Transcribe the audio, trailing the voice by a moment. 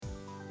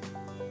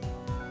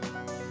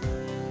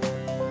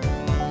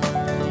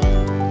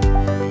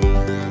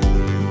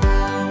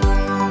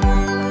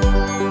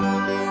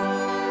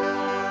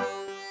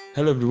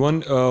Hello, everyone.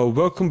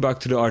 Welcome back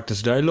to the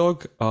Artist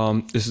Dialogue.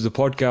 This is a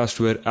podcast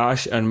where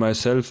Ash and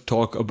myself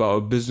talk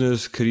about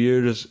business,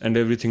 careers, and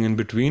everything in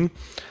between.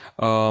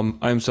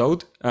 I'm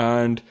Saud,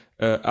 and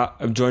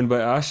I'm joined by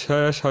Ash.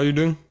 Hi, Ash. How are you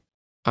doing?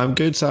 I'm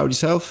good. Saud,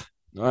 yourself?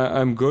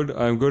 I'm good.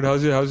 I'm good.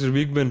 How's your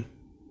week been?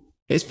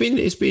 It's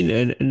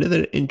been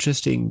another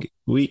interesting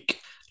week.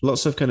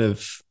 Lots of kind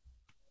of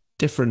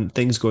different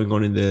things going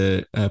on in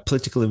the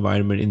political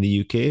environment in the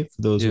UK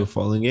for those who Yeah. are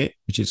following it,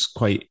 which is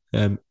quite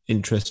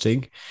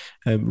interesting.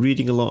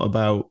 Reading a lot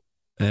about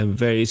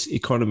various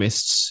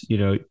economists.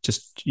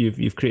 Just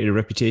you've created a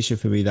reputation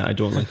for me that I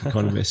don't like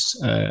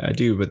economists. I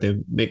do, but they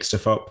make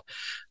stuff up.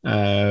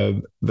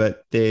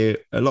 But there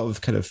a lot of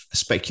kind of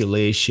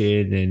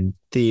speculation and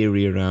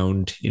theory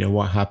around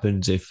what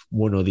happens if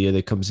one or the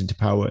other comes into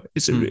power.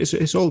 Hmm.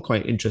 It's all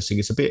quite interesting.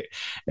 It's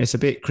a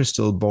bit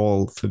crystal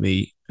ball for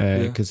me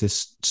Yeah. because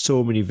there's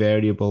so many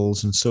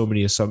variables and so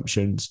many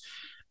assumptions.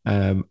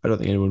 I don't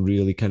think anyone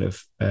really kind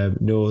of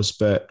knows,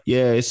 but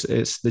yeah, it's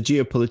the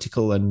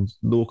geopolitical and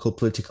local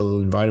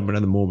political environment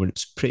at the moment.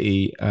 It's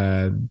pretty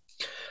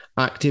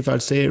active,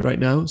 I'd say, right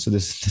now. So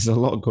there's a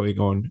lot going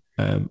on.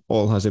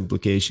 All has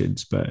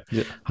implications, but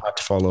Yeah. hard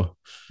to follow.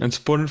 And it's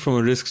important from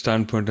a risk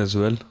standpoint as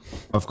well.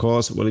 Of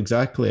course, well,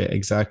 exactly.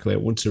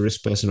 Once a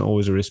risk person,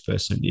 always a risk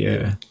person. Yeah,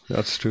 Yeah.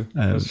 that's true.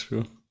 That's Um,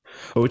 true.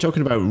 but we're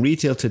talking about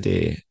retail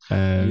today.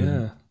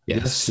 Yeah.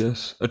 Yes, Yes.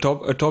 yes.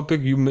 A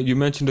topic you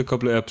mentioned a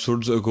couple of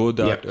episodes ago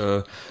that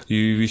Yep.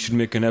 we should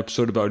make an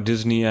episode about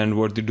Disney and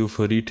what they do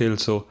for retail.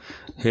 So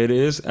here it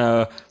is.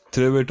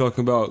 Today we're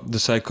talking about the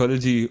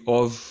psychology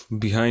of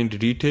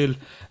behind retail.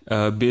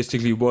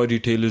 Basically, what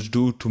retailers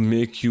do to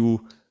make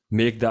you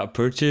make that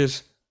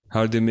purchase,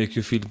 how they make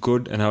you feel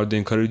good, and how they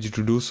encourage you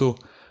to do so.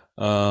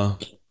 I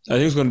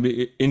think it's going to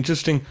be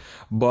interesting.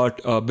 But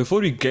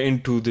before we get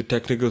into the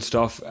technical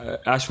stuff,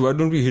 Ash, why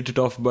don't we hit it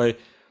off by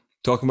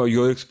talking about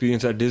your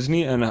experience at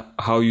Disney and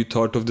how you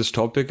thought of this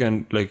topic,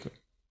 and like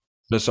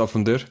let's start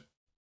from there.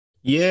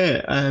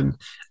 Yeah. And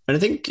I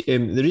think the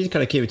reason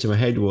kind of came into my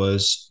head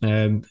was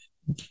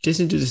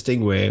Disney do this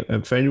thing where,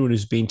 for anyone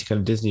who's been to kind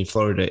of Disney in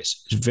Florida,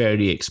 it's Hmm.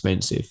 very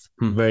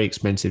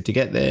expensive to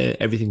get there.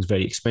 Everything's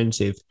very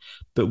expensive,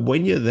 but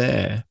when you're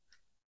there,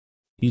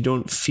 you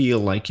don't feel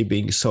like you're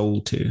being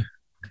sold to.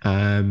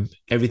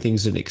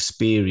 Everything's an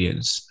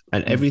experience,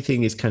 and Hmm.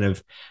 everything is kind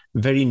of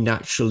very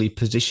naturally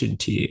positioned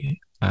to you.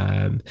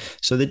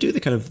 So they do the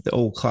kind of the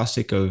old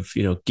classic of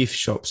gift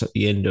shops at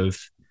the end of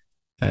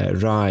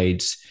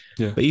rides,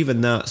 Yeah. but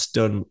even that's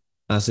done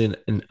as in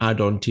an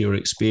add-on to your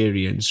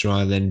experience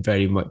rather than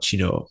very much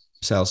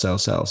sell, sell,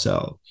 sell,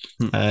 sell.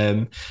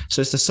 Hmm.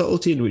 So it's the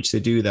subtlety in which they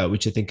do that,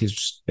 which I think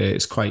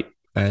is quite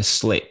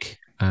slick.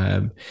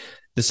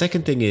 The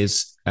second thing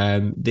is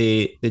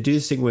they do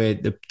this thing where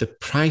the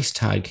price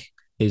tag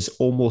is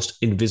almost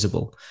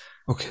invisible.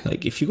 Okay.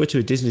 Like if you go to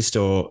a Disney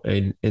store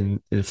in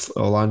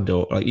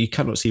Orlando, like you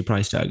cannot see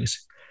price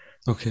tags.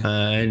 Okay.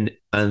 And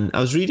I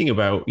was reading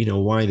about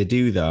why they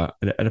do that,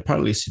 and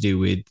apparently it's to do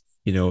with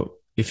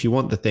if you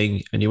want the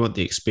thing and you want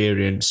the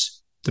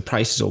experience, the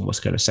price is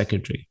almost kind of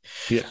secondary.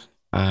 Yeah.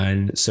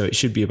 And so it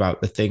should be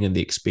about the thing and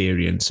the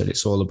experience. And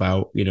it's all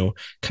about,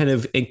 kind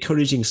of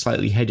encouraging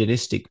slightly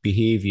hedonistic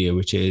behavior,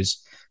 which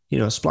is,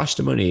 splash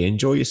the money,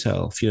 enjoy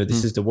yourself. Hmm.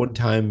 This is the one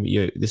time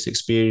this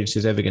experience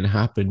is ever going to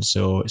happen.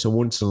 So it's a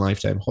once in a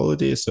lifetime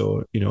holiday.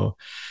 So they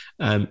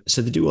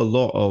do a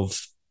lot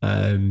of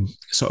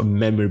sort of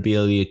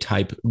memorabilia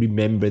type,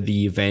 remember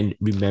the event,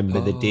 remember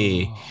the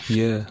day. Oh,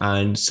 yeah.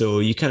 And so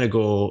you kind of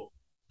go,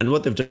 and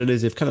what they've done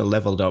is they've kind of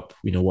leveled up,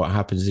 what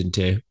happens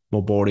into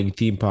more boring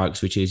theme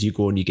parks, which is you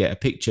go and you get a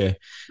picture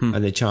Hmm.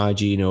 and they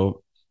charge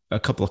you, a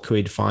couple of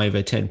quid, £5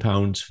 or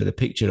 £10 for the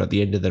picture at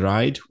the end of the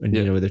ride. And,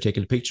 Yeah. they're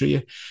taking a picture of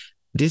you.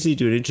 Disney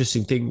do an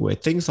interesting thing where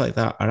things like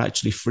that are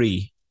actually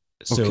free.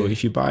 So Okay.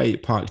 if you buy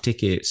park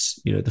tickets,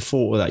 the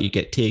photo that you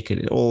get taken,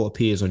 it all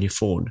appears on your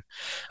phone.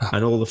 Ah.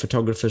 And all the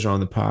photographers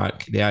around the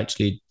park, they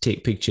actually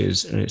take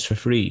pictures and it's for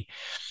free.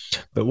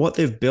 But what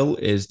they've built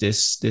is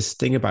this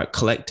thing about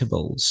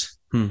collectibles.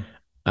 Hmm.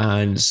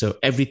 And so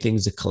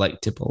everything's a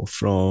collectible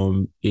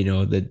from,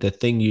 the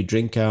thing you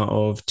drink out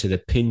of to the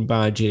pin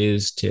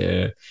badges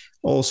to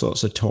all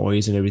sorts of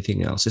toys and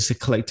everything else. It's a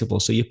collectible.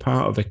 So you're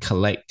part of a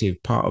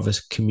collective, part of a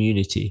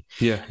community.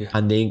 Yeah. Yeah.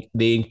 And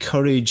they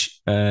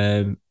encourage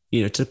to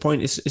the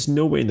point it's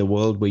nowhere in the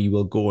world where you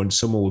will go and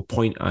someone will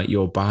point at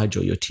your badge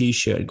or your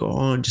t-shirt and go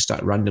on and just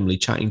start randomly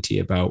chatting to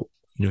you about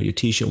your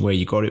t-shirt and where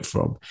you got it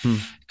from, Hmm.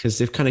 because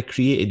they've kind of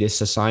created this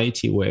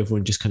society where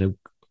everyone just kind of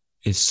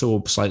is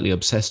so slightly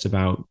obsessed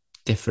about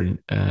different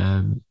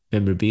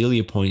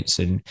memorabilia points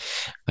and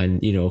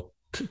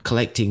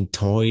collecting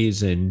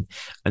toys and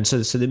so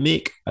they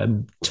make a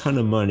ton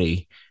of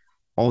money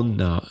on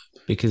that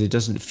because it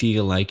doesn't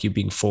feel like you're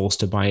being forced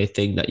to buy a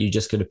thing that you're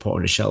just going to put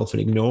on a shelf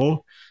and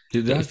ignore.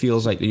 Did It that?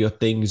 feels like your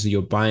things that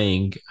you're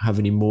buying have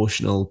an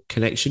emotional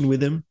connection with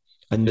them,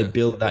 and they Yeah.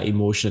 build that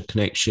emotional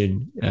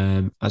connection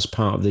as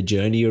part of the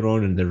journey you're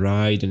on and the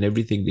ride and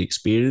everything, the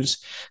experience.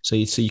 So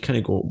you kind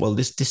of go, well,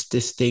 this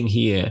thing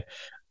here,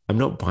 I'm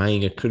not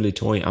buying a cuddly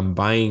toy. I'm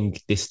buying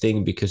this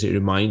thing because it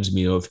reminds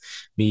me of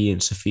me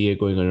and Sophia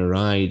going on a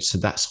ride. So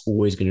that's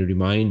always going to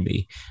remind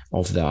me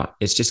of that.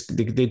 It's just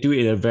they do it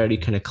in a very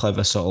kind of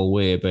clever, subtle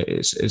way, but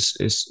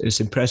it's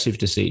impressive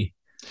to see.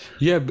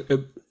 Yeah, yeah,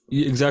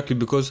 exactly.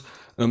 Because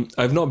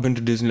I've not been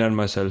to Disneyland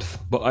myself,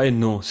 but I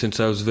know since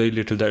I was very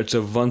little that it's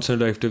a once in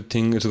a lifetime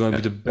thing. It's going to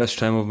Yeah, be the best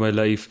time of my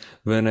life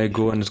when I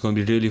go, and it's going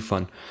to be really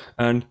fun.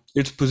 And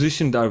it's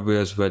positioned that way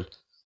as well.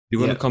 You're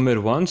going to yeah, come here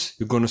once,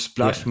 you're going to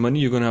splash yeah, money,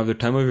 you're going to have the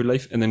time of your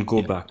life, and then go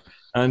yeah, back.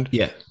 And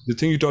yeah. the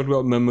thing you talked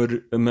about,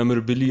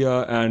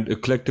 memorabilia and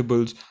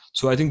collectibles.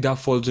 So I think that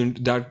falls in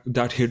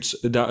that hits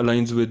that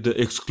aligns with the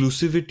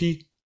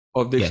exclusivity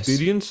of the Yes,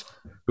 experience,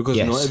 because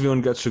not yes,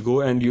 everyone gets to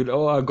go, and you,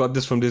 oh, I got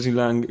this from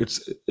Disneyland.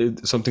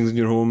 Something's in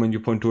your home and you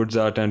point towards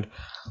that, and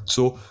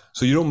so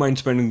you don't mind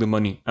spending the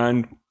money.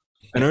 And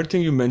yeah, another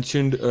thing you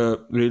mentioned,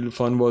 really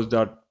fun, was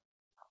that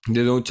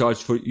they don't charge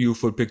for you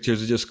for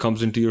pictures. It just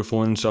comes into your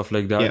phone and stuff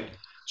like yeah, that.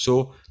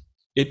 So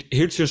it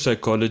hits your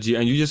psychology,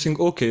 and you just think,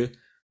 okay,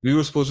 we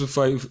were supposed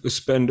to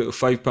spend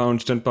 £5,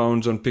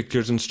 £10 on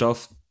pictures and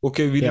stuff.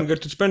 Okay, we yeah, didn't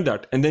get to spend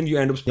that, and then you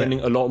end up yeah, spending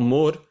a lot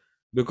more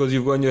because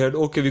you've got in your head,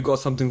 okay, we got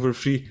something for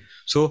free.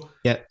 So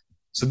yeah.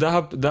 so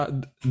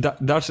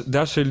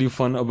that's really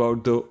fun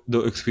about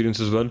the experience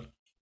as well.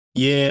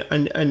 Yeah,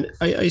 and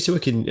I used to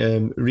work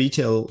in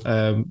retail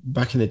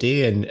back in the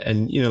day,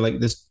 and like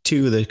there's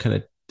two of the kind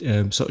of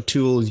sort of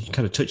tools you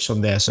kind of touched on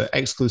there. So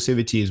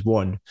exclusivity is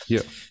one.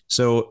 Yeah.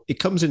 So it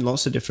comes in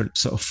lots of different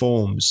sort of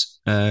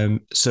forms.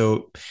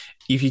 So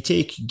if you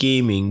take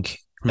gaming,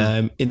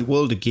 Hmm. in the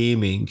world of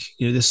gaming,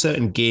 there's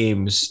certain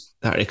games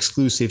that are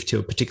exclusive to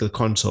a particular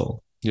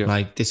console. Yeah.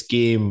 Like this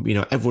game,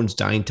 everyone's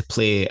dying to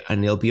play,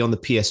 and it'll be on the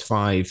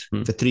PS5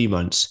 Hmm. for 3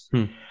 months.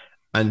 Hmm.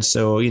 And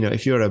so,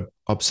 if you're a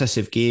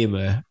obsessive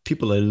gamer,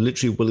 people are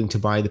literally willing to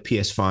buy the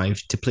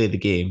PS5 to play the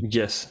game,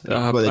 Yes,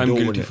 but they I'm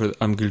don't want guilty to. for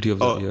I'm guilty of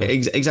that. Oh, Yeah.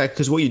 exactly.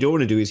 Because what you don't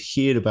want to do is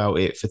hear about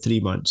it for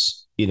 3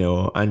 months,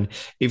 And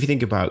if you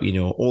think about,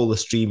 all the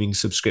streaming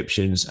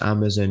subscriptions,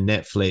 Amazon,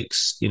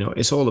 Netflix,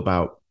 it's all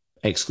about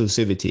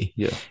exclusivity.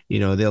 Yeah.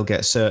 They'll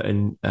get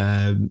certain,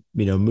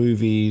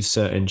 movies,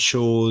 certain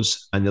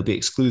shows, and they'll be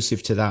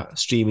exclusive to that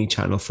streaming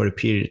channel for a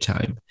period of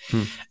time.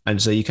 Hmm.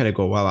 And so you kind of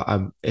go,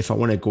 well, if I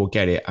want to go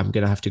get it, I'm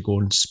going to have to go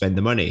and spend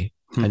the money.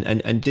 Hmm.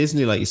 And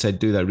Disney, like you said,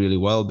 do that really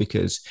well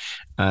because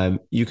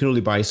you can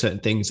only buy certain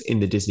things in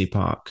the Disney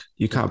park.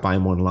 You Yeah. can't buy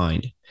them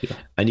online. Yeah.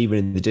 And even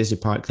in the Disney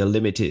park, they're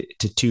limited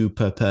to two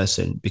per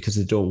person because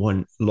they don't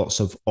want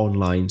lots of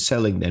online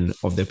selling then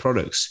of their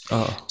products.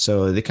 Ah.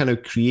 So they kind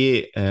of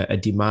create a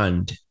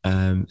demand.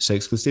 So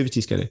exclusivity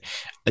is kind of,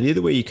 and the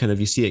other way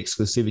you see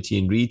exclusivity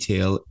in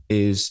retail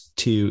is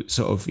to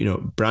sort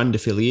of, brand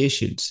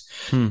affiliations.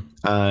 Hmm.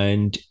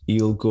 And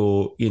you'll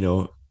go,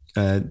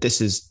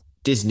 this is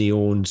Disney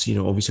owns,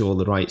 obviously all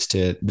the rights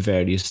to the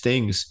various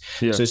things.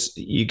 Yeah. So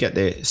you get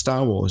the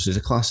Star Wars as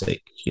a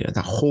classic.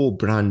 That whole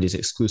brand is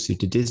exclusive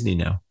to Disney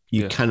now.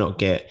 You Yeah. cannot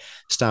get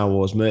Star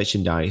Wars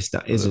merchandise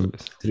that isn't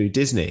Otherwise. through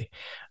Disney.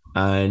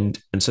 And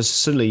so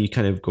suddenly you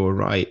kind of go,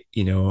 right,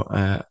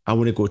 I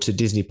want to go to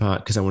Disney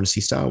Park because I want to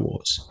see Star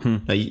Wars. Hmm.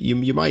 Now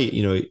you might,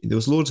 there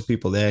was loads of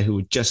people there who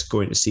were just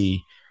going to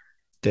see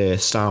the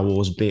Star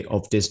Wars bit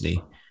of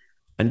Disney.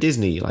 And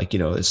Disney,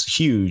 it's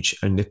huge,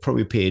 and they've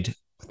probably paid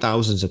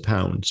thousands of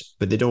pounds,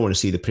 but they don't want to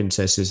see the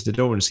princesses. They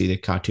don't want to see the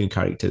cartoon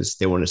characters.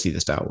 They want to see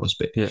the Star Wars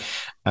bit. Yeah.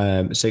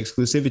 So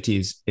exclusivity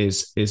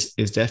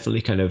is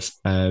definitely kind of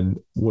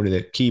one of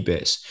the key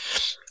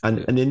bits, and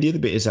Yeah. and then the other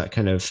bit is that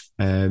kind of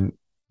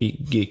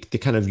the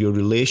kind of your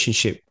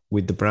relationship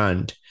with the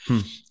brand. Hmm.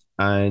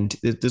 And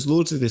there's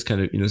loads of this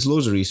kind of, there's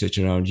loads of research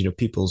around,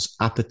 people's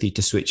apathy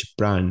to switch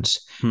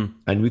brands. Hmm.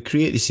 And we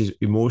create this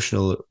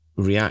emotional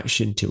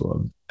reaction to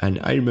them. And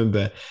I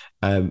remember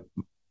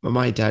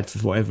my dad, for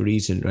whatever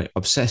reason, right,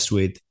 obsessed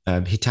with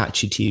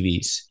Hitachi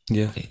TVs.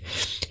 Yeah.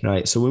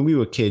 Right. So when we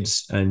were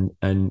kids and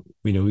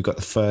we got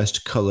the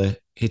first color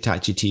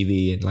Hitachi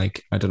TV in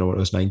I don't know what it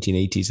was,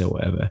 1980s or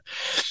whatever.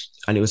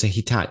 And it was a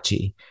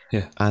Hitachi.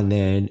 Yeah. And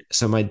then,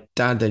 so my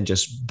dad then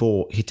just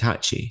bought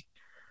Hitachi.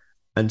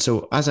 And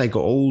so as I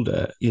got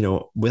older,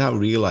 without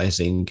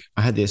realizing,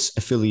 I had this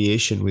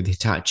affiliation with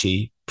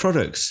Hitachi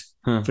products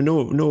Huh. for no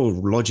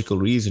logical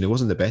reason. It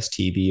wasn't the best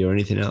TV or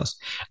anything else.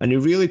 And it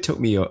really took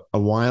me a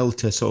while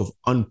to sort of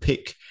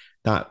unpick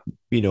that,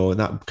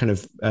 that kind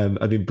of,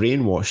 I've been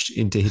brainwashed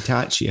into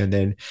Hitachi. And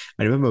then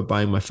I remember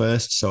buying my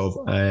first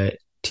sort of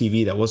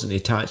TV that wasn't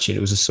Hitachi, and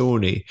it was a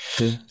Sony.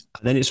 Yeah.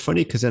 And then it's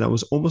funny because then I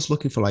was almost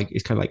looking for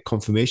it's kind of like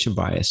confirmation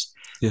bias.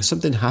 Yeah.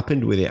 Something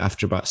happened with it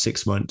after about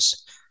 6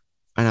 months.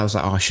 And I was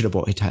like, oh, I should have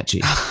bought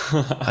Hitachi.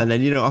 And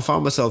then, I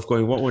found myself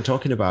going, what we're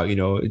talking about,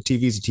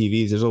 TVs are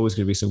TVs, there's always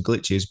going to be some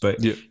glitches.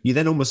 But Yeah. you're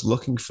then almost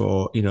looking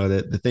for,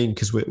 the thing,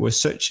 because we're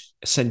such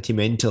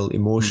sentimental,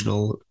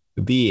 emotional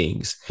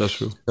beings. That's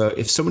true. So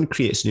if someone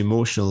creates an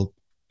emotional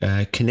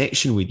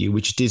connection with you,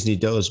 which Disney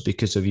does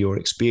because of your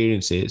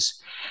experiences,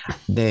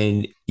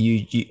 then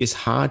you it's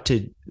hard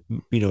to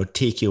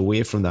take you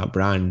away from that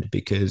brand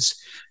because,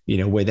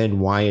 we're then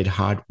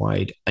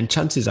hardwired, and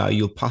chances are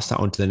you'll pass that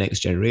on to the next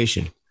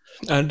generation.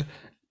 And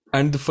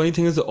and the funny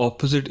thing is, the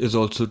opposite is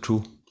also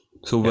true.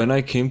 So Yeah. when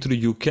I came to the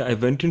UK, I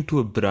went into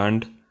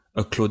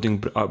a clothing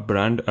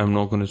brand. I'm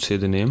not going to say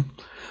the name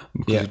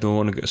because Yeah. you don't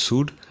want to get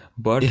sued.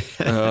 But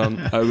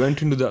I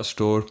went into that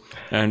store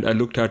and I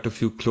looked at a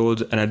few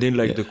clothes and I didn't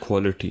like Yeah. the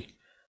quality.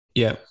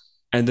 Yeah.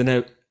 And then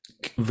I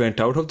went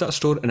out of that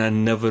store and I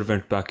never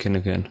went back in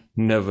again.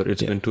 Never.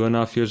 It's Yeah. been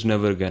 2.5 years,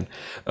 never again.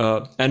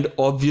 And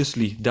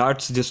obviously,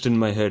 that's just in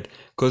my head.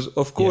 Because,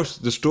 of course,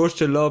 the store's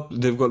still up.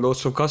 They've got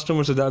lots of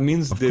customers. So that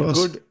means Of they're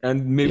course. good.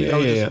 And maybe Yeah. that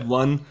was Yeah. just Yeah.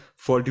 one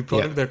faulty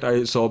product that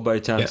I saw by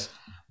Yeah. chance.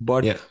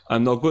 But Yeah.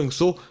 I'm not going.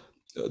 So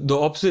the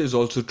opposite is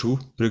also true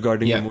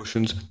regarding Yeah.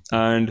 emotions.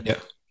 And Yeah.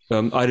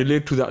 I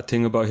relate to that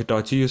thing about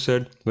Hitachi you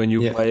said. When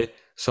you Yeah. buy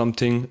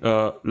something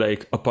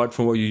like apart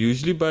from what you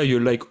usually buy,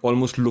 you're like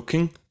almost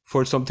looking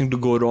for something to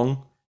go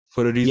wrong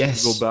for a reason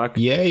to go Yes. back.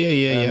 Yeah. Yeah.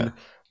 Yeah. Yeah.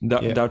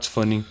 And Yeah. that's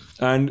funny.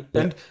 And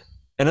Yeah.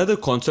 another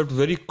concept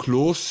very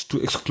close to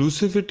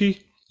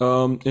exclusivity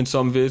in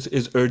some ways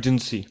is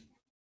urgency.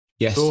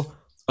 Yes. So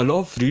a lot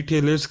of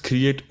retailers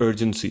create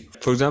urgency.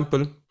 For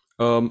example,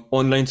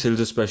 online sales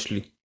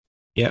especially.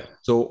 Yeah.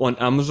 So on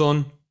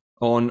Amazon,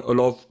 on a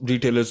lot of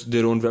retailers,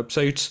 their own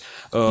websites,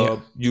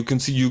 Yeah. you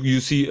can see you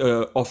see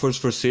offers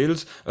for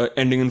sales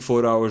ending in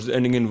 4 hours,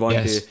 ending in one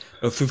day,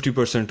 Yes.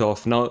 50%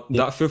 off. Now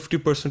Yeah. that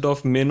 50%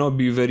 off may not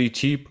be very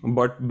cheap,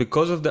 but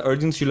because of the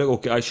urgency, you're like,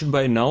 okay, I should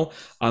buy now.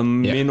 I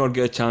Yeah. may not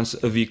get a chance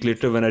a week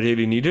later when I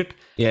really need it,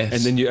 and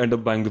Yes. then you end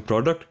up buying the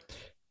product.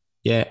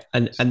 Yeah.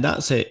 And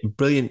that's a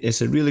brilliant.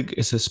 It's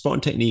a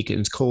spot technique,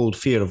 and it's called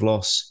fear of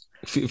loss.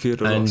 Fear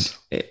of And loss.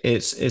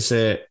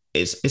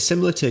 it's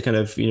similar to kind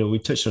of, we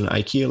touched on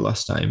IKEA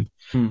last time,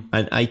 Hmm.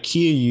 and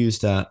IKEA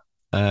used that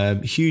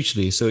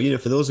hugely. So,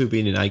 for those who've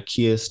been in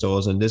IKEA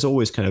stores, and there's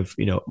always kind of,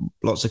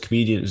 lots of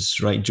comedians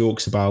write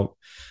jokes about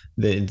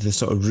the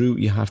sort of route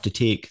you have to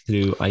take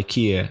through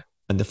IKEA,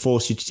 and they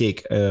force you to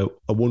take a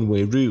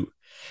one-way route.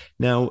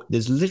 Now,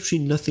 there's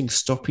literally nothing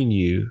stopping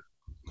you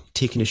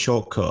taking a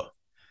shortcut,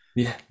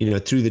 Yeah.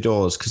 through the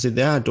doors, because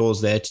there are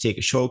doors there to take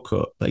a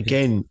shortcut. But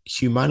again,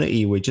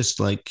 humanity, we're just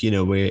like,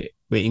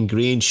 we're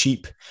ingrained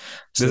sheep.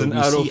 There's So an we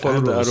arrow, see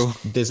follow the arrows. arrow.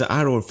 There's an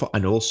arrow,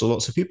 and also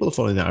lots of people are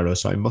following the arrow.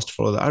 So I must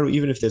follow the arrow,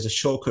 even if there's a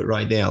shortcut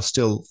right there. I'll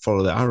still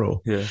follow the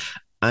arrow. Yeah.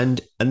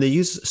 And they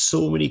use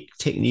so many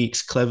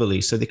techniques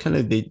cleverly. So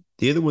the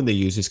other one they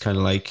use is kind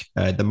of like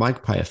the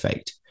magpie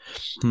effect,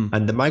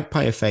 and the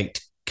magpie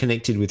effect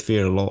connected with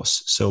fear of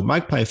loss. So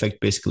magpie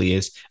effect basically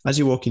is, as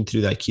you're walking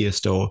through the IKEA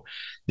store,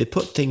 they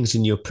put things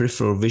in your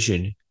peripheral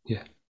vision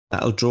Yeah.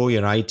 that'll draw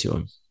your eye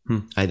to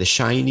them, either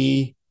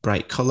shiny,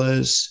 bright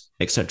colors,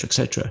 etc.,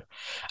 etc.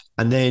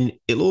 And then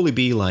it'll only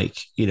be like,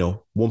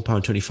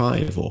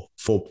 £1.25 or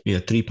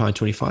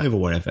 £3.25 or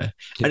whatever.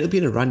 And it'll be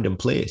in a random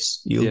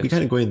place. You'll be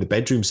kind of going in the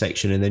bedroom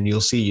section, and then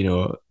you'll see,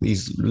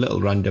 these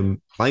little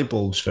random light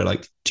bulbs for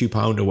like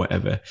 £2 or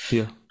whatever.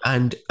 Yeah.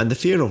 And the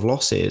fear of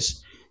loss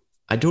is,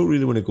 I don't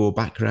really want to go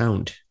back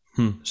around.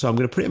 So I'm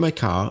going to put it in my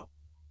car,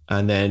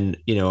 and then,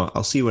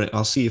 I'll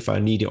see if I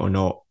need it or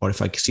not, or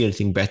if I can see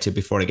anything better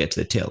before I get to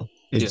the till.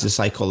 It's the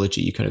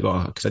psychology. You kind of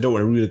go, because I don't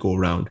want to really go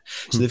around.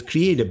 So they've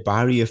created a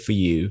barrier for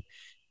you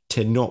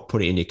to not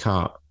put it in your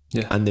cart.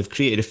 Yeah. And they've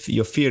created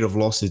your fear of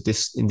loss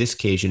is in this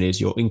occasion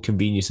is your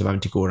inconvenience of having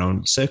to go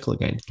around the circle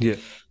again. Yeah.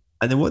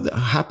 And then what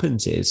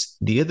happens is,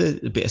 the other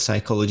bit of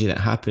psychology that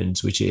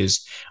happens, which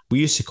is,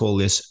 we used to call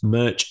this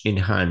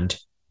merchandise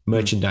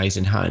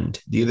in hand.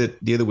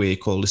 The other way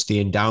called this the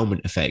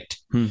endowment effect,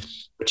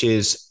 which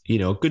is,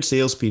 good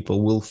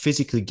salespeople will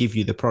physically give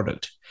you the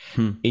product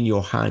in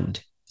your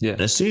hand. Yeah.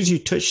 And as soon as you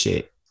touch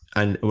it,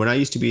 and when I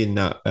used to be in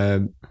that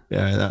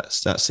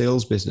that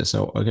sales business, I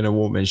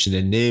won't mention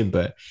their name,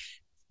 but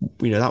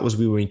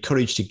we were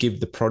encouraged to give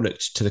the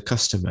product to the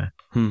customer.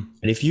 And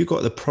if you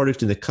got the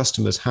product in the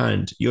customer's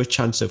hand, your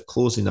chance of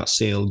closing that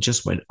sale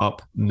just went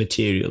up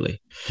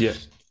materially. Yeah.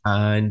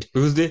 And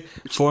because they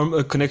form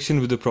a connection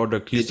with the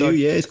product. It's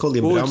called the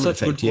endowment it's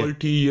such effect. Good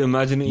quality. You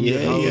imagine it in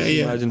your house.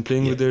 You imagine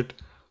playing with it.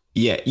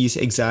 Yeah,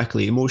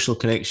 exactly. Emotional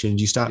connections.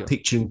 You start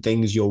picturing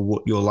things,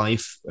 your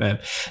life.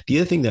 The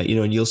other thing that,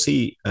 and you'll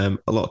see a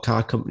lot of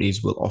car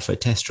companies will offer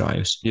test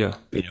drives. Yeah.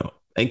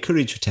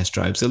 Encourage for test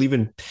drives. They'll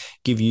even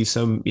give you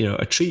some,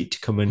 a treat to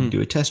come and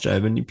do a test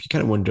drive. And you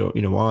kind of wonder,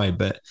 why.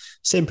 But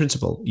same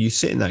principle. You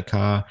sit in that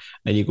car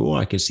and you go,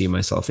 I can see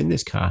myself in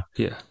this car.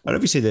 Yeah. And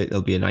obviously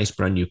there'll be a nice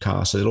brand new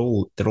car.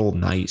 So they're all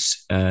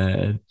nice.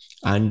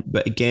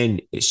 But again,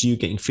 it's you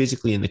getting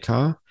physically in the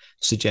car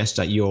suggests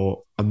that you're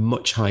a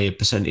much higher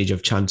percentage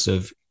of chance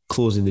of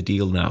closing the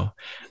deal now.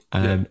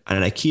 And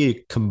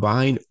IKEA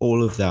combine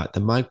all of that,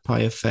 the magpie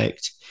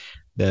effect,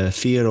 the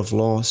fear of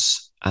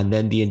loss, and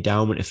then the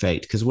endowment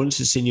effect. Because once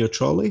it's in your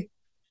trolley,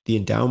 the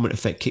endowment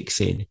effect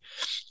kicks in.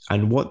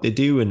 And what they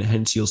do, and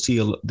hence you'll see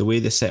the way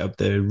they set up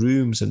the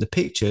rooms and the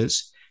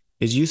pictures,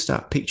 is you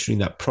start picturing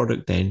that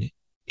product then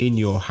in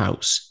your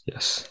house.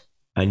 Yes.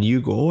 and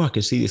you go, oh, I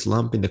can see this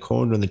lamp in the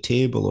corner on the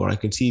table, or I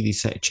can see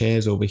these set of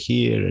chairs over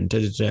here, and da,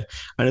 da, da.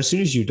 And as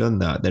soon as you've done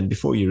that, then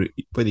before you,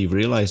 whether you've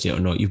realized it or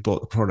not, you've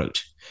bought the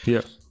product.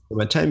 Yeah.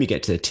 By the time you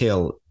get to the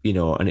till,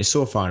 and it's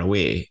so far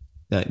away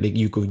that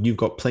you've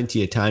got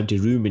plenty of time to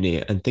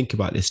ruminate and think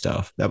about this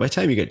stuff. That by the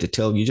time you get to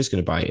till, you're just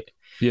going to buy it.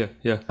 Yeah.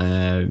 Yeah.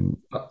 Um,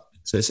 Uh,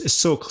 so it's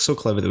so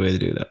clever the way they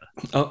do that.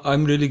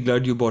 I'm really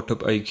glad you brought up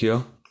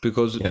IKEA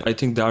because Yeah, I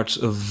think that's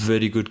a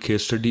very good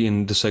case study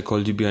in the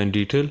psychology behind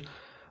retail.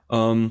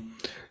 Um,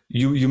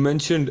 you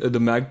mentioned the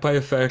magpie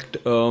effect.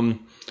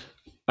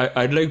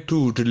 I'd like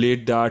to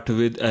relate that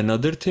with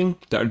another thing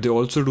that they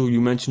also do. You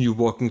mentioned you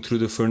walking through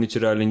the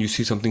furniture aisle and you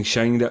see something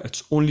shining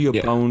that's only a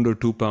yeah, pound or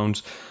 2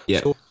 pounds.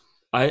 yeah, So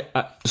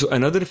so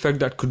another effect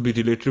that could be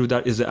related with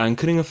that is the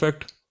anchoring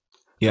effect.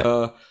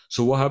 yeah,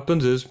 So what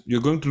happens is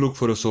you're going to look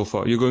for a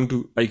sofa. You're going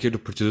to IKEA to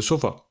purchase a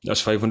sofa.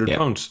 That's 500 yeah,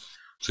 pounds.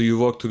 So you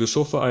walk through the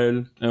sofa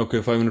aisle. And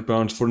okay, 500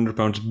 pounds, 400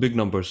 pounds, big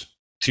numbers,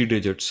 3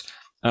 digits,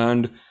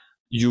 and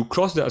you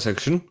cross that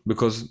section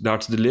because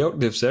that's the layout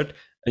they've set,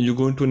 and you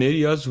go into an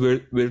areas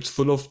where it's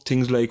full of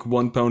things like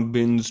 1 pound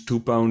bins, 2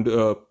 pound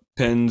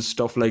pens,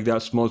 stuff like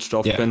that, small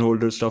stuff, yeah. pen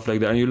holders, stuff like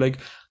that, and you're like,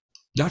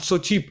 that's so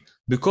cheap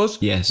because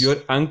Yes.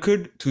 you're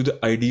anchored to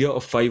the idea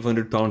of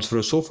 500 pounds for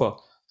a sofa.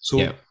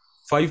 Yeah.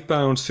 So £5,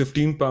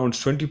 £15,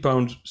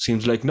 £20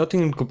 seems like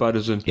nothing in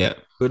comparison. Yeah.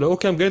 But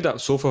okay, I'm getting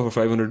that sofa for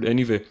 500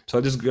 anyway, so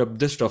I just grab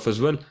this stuff as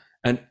well.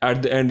 And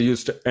at the end, you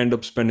end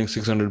up spending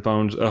 £600,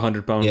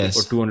 £100, or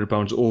Yes.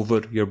 £200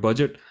 over your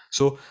budget.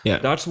 So Yeah.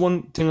 that's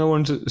one thing I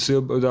want to say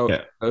about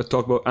Yeah.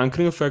 talk about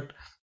anchoring effect.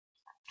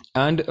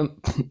 And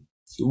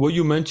what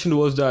you mentioned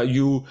was that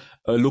you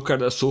look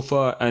at a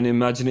sofa and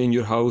imagine it in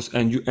your house,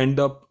 and you end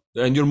up,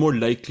 and you're more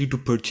likely to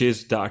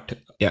purchase that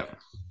Yeah.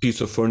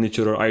 piece of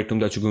furniture or item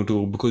that you're going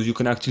to, because you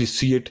can actually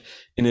see it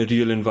in a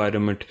real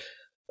environment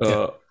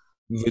Yeah.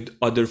 with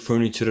other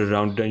furniture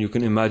around it, and you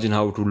can imagine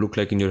how it would look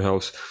like in your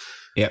house.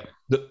 Yeah.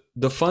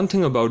 The fun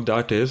thing about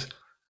that is,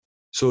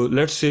 so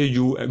let's say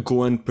you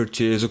go and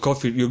purchase a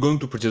coffee, you're going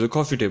to purchase a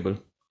coffee table.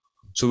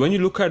 So when you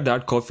look at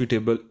that coffee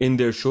table in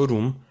their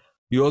showroom,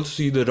 you also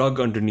see the rug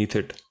underneath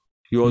it.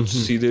 You also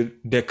see the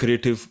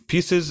decorative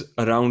pieces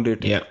around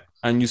it. Yeah.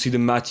 And you see the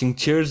matching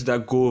chairs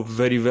that go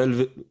very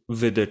well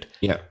with it.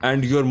 Yeah.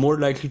 And you're more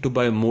likely to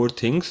buy more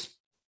things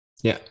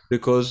Yeah.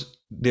 because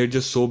they're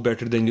just so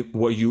better than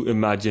what you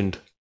imagined.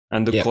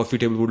 And the Yeah. coffee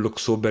table would look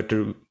so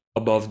better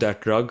above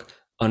that rug,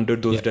 under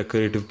those Yeah.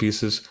 decorative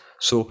pieces.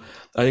 So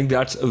I think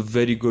that's a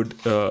very good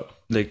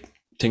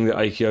thing that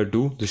IKEA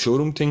do, the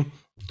showroom thing.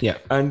 Yeah.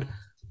 And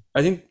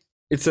I think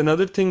it's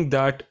another thing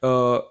that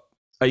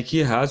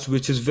IKEA has,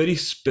 which is very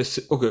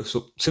specific. Okay,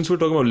 so since we're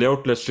talking about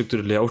layout, let's stick to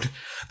the layout.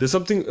 There's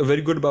something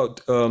very good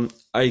about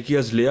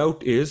IKEA's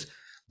layout is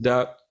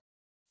that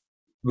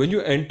when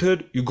you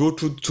enter, you go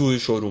to the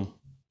showroom.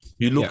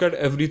 You look at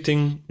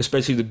everything,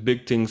 especially the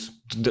big things.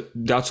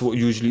 That's what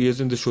usually is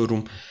in the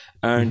showroom.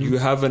 And you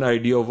have an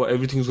idea of what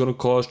everything's going to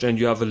cost, and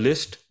you have a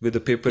list with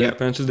a paper and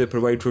pencil they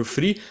provide for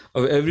free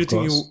of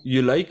everything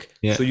you like.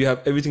 Yeah. So you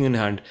have everything in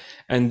hand.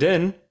 And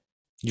then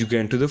you get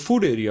into the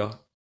food area,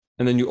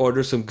 and then you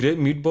order some great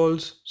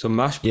meatballs, some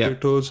mashed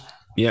potatoes,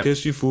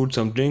 tasty food,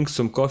 some drinks,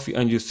 some coffee,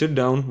 and you sit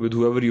down with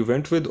whoever you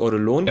went with or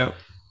alone,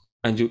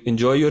 and you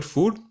enjoy your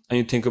food, and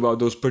you think about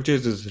those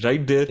purchases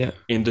right there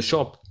in the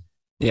shop.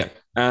 Yeah.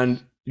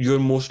 And you're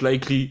most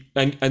likely,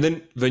 and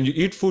then when you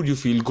eat food, you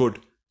feel good.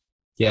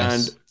 Yes.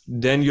 And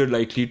then you're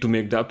likely to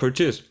make that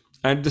purchase.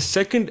 And the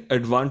second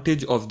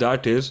advantage of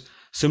that is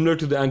similar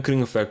to the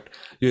anchoring effect.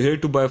 You're here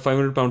to buy a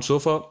 £500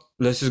 sofa.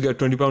 Let's just get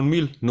a £20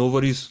 meal. No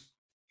worries.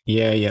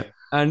 Yeah. Yeah.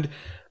 And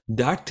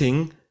that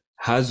thing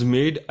has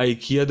made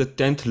IKEA the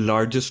 10th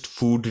largest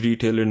food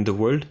retailer in the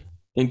world.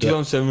 In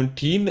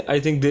 2017, I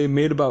think they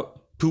made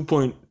about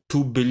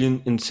 $2.2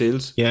 billion in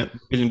sales. Yeah.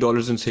 $1 billion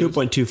in sales.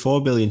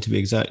 2.24 billion to be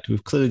exact.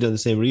 We've clearly done the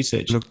same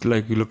research. Looked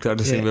like we looked at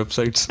the same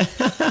websites.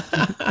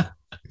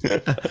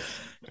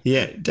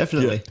 Yeah,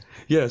 definitely.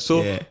 Yeah.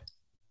 So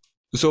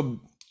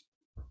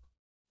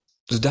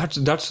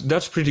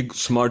that's pretty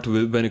smart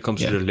when it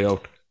comes to the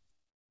layout.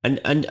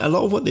 And a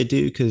lot of what they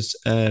do, because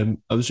I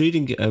was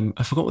reading,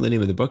 I forgot what the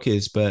name of the book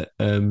is, but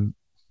the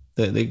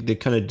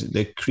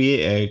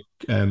creator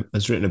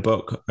has written a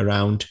book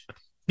around,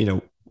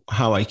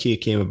 how IKEA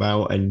came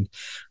about and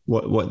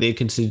what they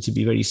consider to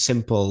be very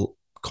simple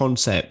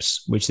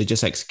concepts, which they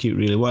just execute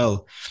really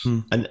well.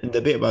 And the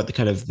bit about the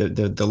kind of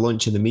the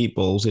lunch and the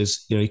meatballs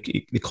is, they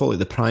call it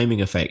the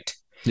priming effect.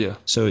 Yeah.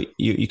 So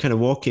you kind of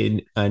walk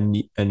in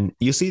and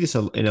you'll see this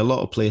in a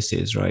lot of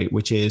places, right?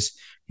 Which is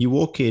you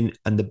walk in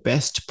and the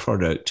best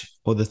product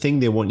or the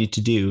thing they want you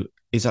to do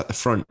is at the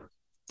front.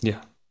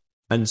 Yeah.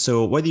 And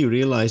so whether you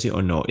realize it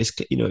or not, it's,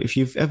 if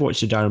you've ever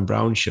watched a Darren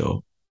Brown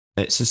show,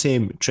 it's the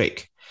same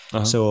trick.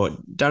 So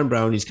Darren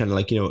Brown is kind of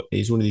like,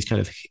 he's one of these kind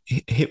of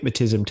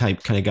hypnotism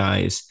type kind of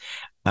guys,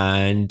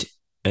 and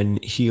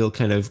he'll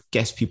kind of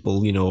guess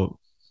people,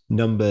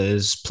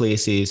 numbers,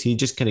 places. He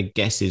just kind of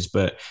guesses,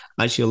 but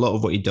actually, a lot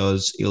of what he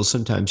does, he'll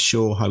sometimes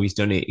show how he's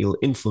done it. He'll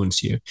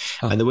influence you,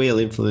 Ah, and the way he'll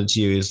influence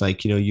you is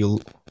like,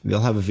 they'll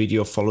have a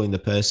video following the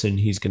person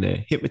he's going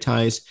to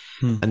hypnotize,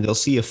 hmm, and they'll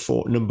see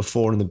number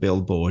 4 on the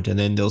billboard, and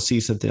then they'll see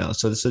something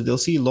else. So they'll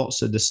see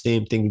lots of the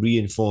same thing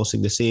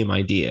reinforcing the same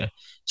idea.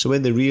 So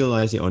when they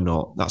realize it or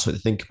not, that's what they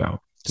think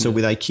about. So yeah.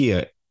 with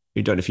IKEA,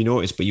 you don't know if you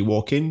notice, but you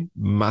walk in,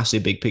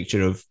 massive big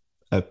picture of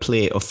a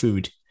plate of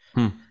food.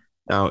 Hmm,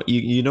 Now,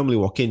 you normally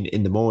walk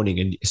in the morning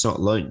and it's not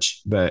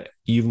lunch, but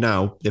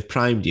they've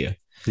primed you,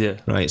 yeah.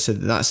 right? So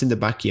that's in the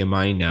back of your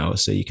mind now.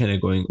 So you're kind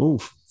of going, oh,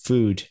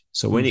 food.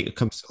 So when Hmm, it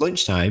comes to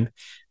lunchtime,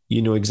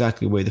 you know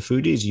exactly where the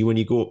food is. When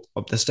you go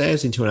up the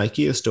stairs into an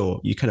IKEA store,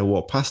 you kind of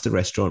walk past the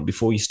restaurant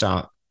before you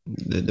start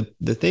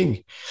the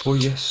thing. oh,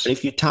 yes. And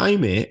if you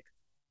time it,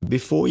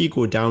 before you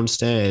go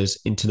downstairs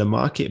into the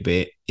market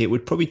bit, it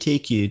would probably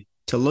take you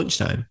to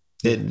lunchtime.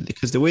 Yeah.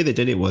 Because the way they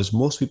did it was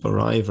most people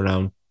arrive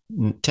around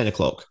 10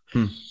 o'clock.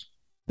 Hmm,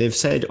 They've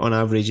said on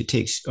average it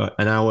takes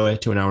an hour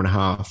to an hour and a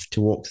half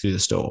to walk through the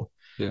store.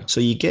 yeah.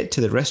 So you get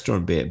to the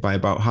restaurant bit by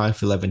about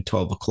half 11,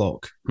 12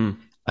 o'clock, Hmm,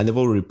 and they've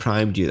already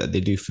primed you that they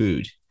do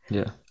food.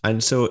 yeah.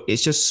 And so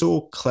it's just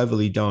so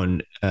cleverly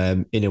done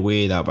in a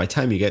way that by the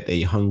time you get there,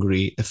 you're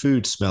hungry. The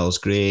food smells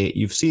great.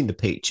 You've seen the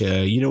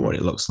picture. You know what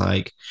it looks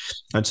like.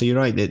 And so you're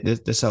right.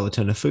 They sell a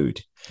ton of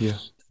food. Yeah.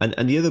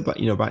 And the other,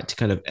 back to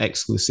kind of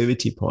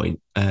exclusivity point.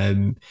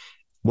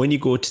 When you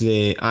go to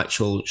the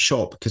actual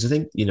shop, because I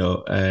think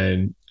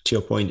to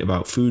your point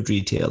about food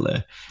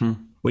retailer, Hmm,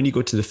 when you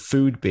go to the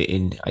food bit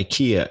in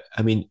IKEA,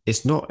 I mean,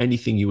 it's not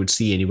anything you would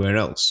see anywhere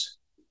else.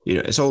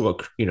 It's all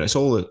about, it's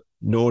all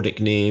Nordic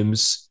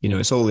names, yeah.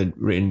 it's all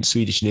written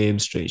Swedish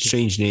names,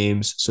 strange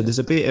names. So Yeah. there's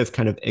a bit of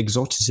kind of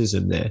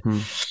exoticism there. Hmm,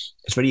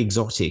 It's very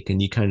exotic,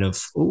 and you kind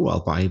of,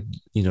 I'll buy,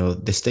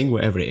 this thing,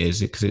 whatever it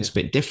is, because yeah. it's a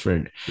bit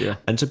different. Yeah.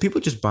 And so people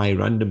just buy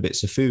random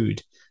bits of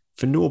food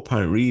for no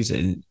apparent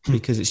reason Hmm,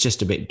 because it's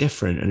just a bit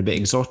different and a bit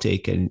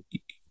exotic. And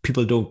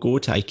people don't go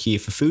to IKEA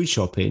for food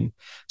shopping.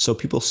 So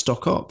people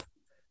stock up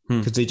hmm.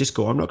 because they just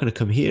go, I'm not going to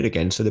come here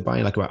again. So they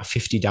buy like about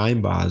 50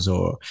 dime bars,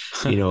 or,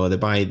 they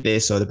buy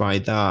this or they buy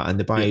that, and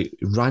they Yeah. buy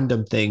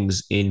random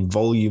things in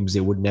volumes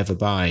they would never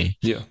buy.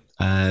 Yeah.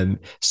 And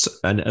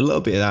a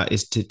little bit of that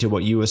is to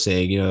what you were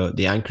saying,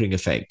 the anchoring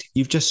effect.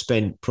 You've just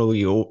spent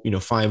probably,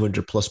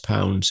 500 plus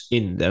pounds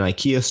in an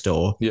IKEA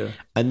store, Yeah.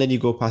 and then you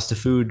go past the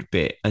food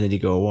bit, and then you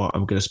go, what?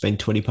 I'm going to spend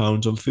 20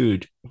 pounds on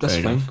food. That's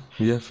Fair fine. enough.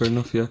 Yeah. Fair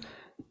enough. Yeah.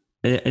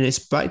 And it's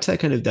back to that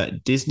kind of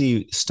that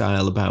Disney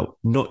style about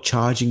not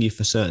charging you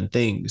for certain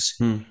things.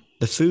 Hmm.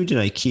 The food in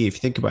IKEA, if you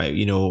think about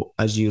it,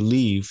 as you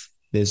leave,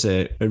 there's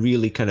a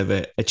really kind of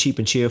a cheap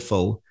and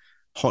cheerful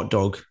hot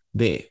dog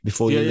bit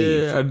before Yeah. you Yeah.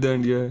 leave Yeah. At the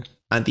end. Yeah.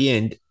 at the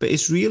end, but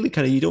it's really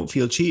kind of, you don't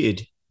feel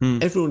cheated. Hmm.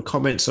 Everyone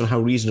comments on how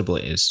reasonable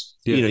it is.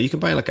 Yeah. You can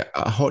buy like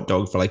a hot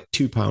dog for like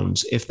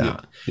 £2, if Yeah.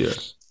 that. Yeah.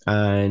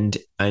 And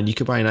you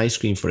could buy an ice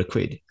cream for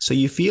 £1. So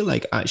you feel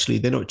like actually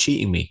they're not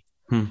cheating me.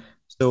 Hmm.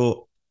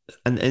 So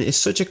and it's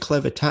such a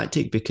clever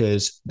tactic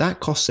because that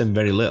costs them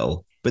very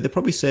little, but they're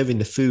probably serving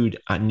the food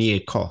at near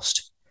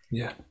cost.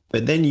 Yeah.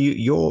 But then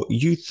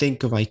you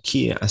think of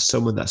IKEA as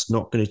someone that's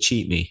not going to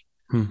cheat me.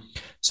 Hmm.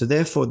 So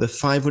therefore, the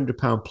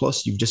 £500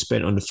 plus you've just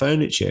spent on the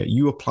furniture,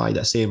 you apply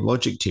that same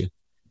logic to.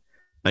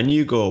 And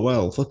you go,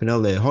 well, flipping hell,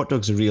 their hot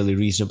dogs are really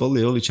reasonable.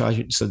 They only charge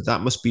me, so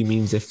that must be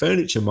means their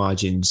furniture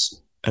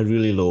margins are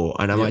really low,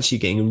 and I'm Yeah. actually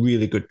getting a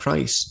really good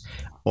price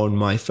on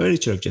my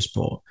furniture I've just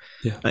bought.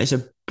 Yeah. And it's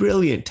a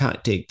brilliant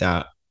tactic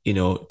that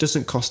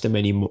doesn't cost them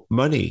any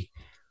money,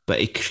 but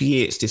it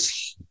creates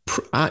this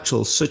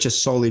such a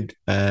solid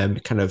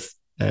kind of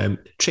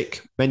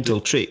mental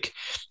trick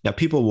that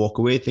people walk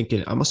away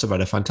thinking, I must have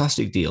had a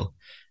fantastic deal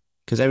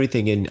because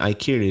everything in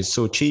IKEA is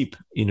so cheap.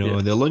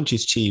 Yeah. The lunch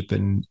is cheap,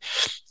 and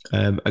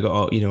I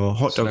got a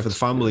hot dog for the Snacks.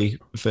 family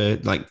for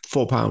like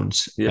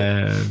 £4.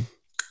 Yeah.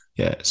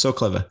 Yeah, so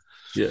clever.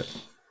 Yeah.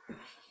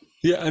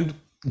 Yeah. And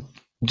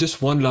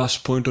just one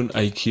last point on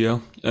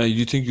IKEA.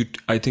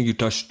 I think you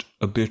touched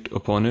a bit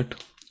upon it.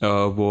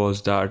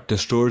 Was that the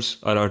stores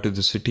are out of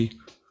the city,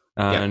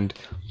 and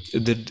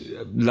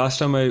the last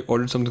time I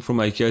ordered something from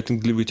IKEA, I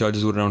think delivery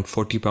charges were around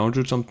 £40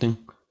 or something.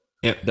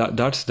 Yeah.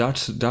 That's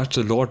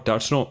a lot.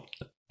 That's not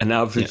an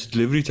average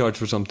delivery charge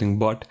for something,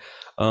 but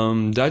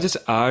that just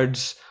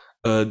adds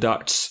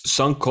that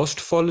sunk cost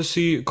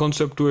fallacy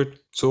concept to it.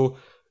 So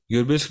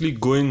you're basically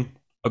going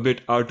a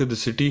bit out of the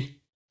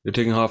city. You're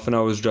taking half an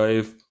hour's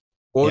drive,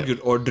 or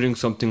you're ordering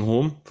something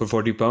home for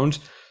 £40.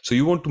 So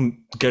you want to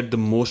get the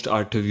most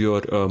out of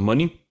your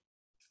money.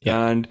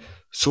 Yeah. And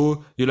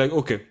so you're like,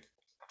 okay,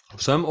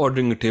 so I'm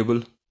ordering a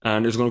table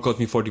and it's going to cost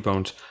me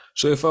 £40.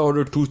 So if I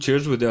order 2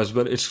 chairs with it as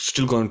well, it's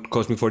still going to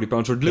cost me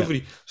 £40 for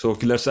delivery. So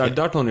okay, let's add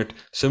that on it.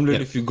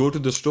 Similarly, if you go to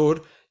the store,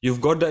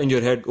 you've got that in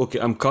your head. Okay,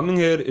 I'm coming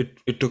here.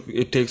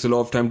 It takes a lot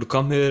of time to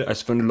come here. I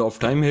spend a lot of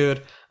time here.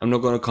 I'm not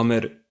going to come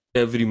here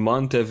every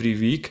month, every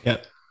week. Yeah.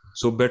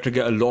 So better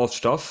get a lot of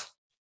stuff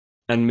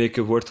and make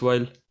it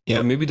worthwhile. Yeah.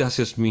 Or maybe that's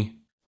just me.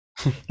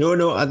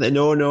 No.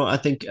 I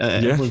think Yeah,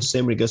 everyone's the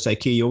same when it goes to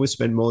IKEA. You always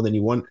spend more than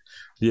you want.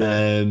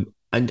 yeah.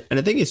 And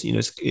I think it's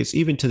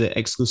even to the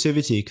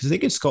exclusivity because I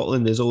think in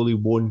Scotland there's only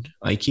one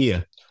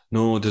IKEA.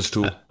 No, there's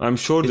Uh, two. I'm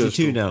sure is it there's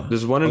two two. now?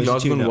 There's one Oh, in is it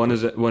Glasgow two and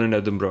now? one in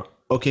Edinburgh.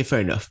 Okay,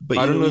 fair enough. But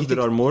I don't know when you if there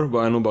think are more, but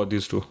I know about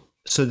these two.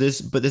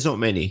 there's not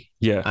many,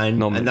 Yeah, not and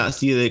many. that's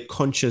the other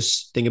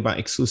conscious thing about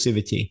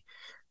exclusivity.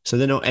 So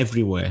they're not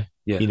everywhere,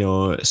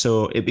 Yeah.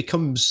 So it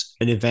becomes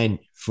an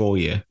event for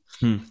you.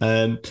 Hmm.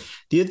 Um,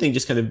 the other thing,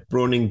 just kind of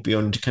broadening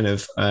beyond kind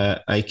of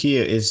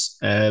IKEA, is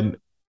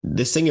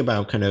this thing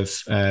about kind of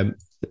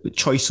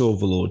choice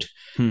overload.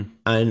 Hmm.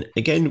 And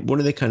again, one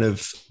of the kind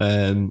of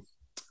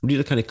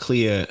really kind of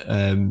clear,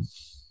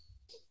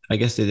 I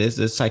guess it is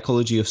the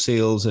psychology of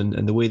sales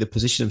and the way they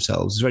position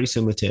themselves is very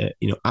similar to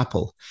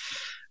Apple.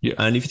 Yeah.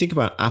 And if you think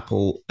about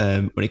Apple,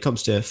 when it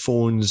comes to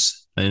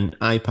phones and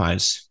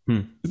iPads,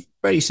 Hmm.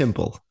 very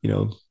simple.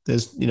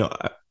 There's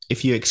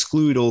if you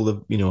exclude all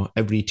the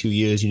every 2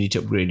 years you need to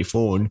upgrade your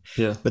phone,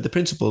 Yeah. but the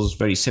principle is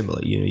very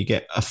similar. You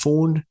get a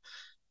phone,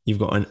 you've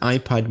got an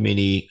iPad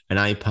Mini, an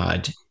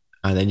iPad,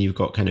 and then you've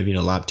got kind of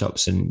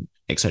laptops and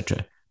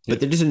etc. Yeah. But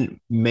there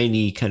isn't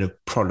many kind of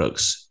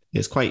products.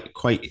 It's quite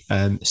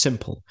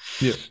simple.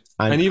 Yeah.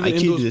 And And even in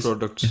IKEA do those this.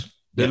 products,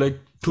 they're Yeah. like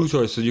two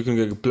choices. You can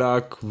get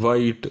black,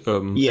 white, I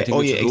Yeah. think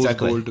Oh it's yeah. rose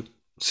Exactly. gold.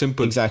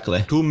 Simple.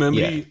 Exactly. Two Yeah.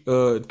 memory,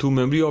 two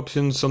memory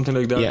options, something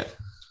like that. Yeah.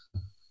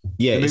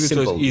 Yeah. They make It's the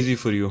choice simple. easy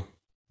for you.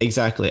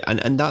 Exactly,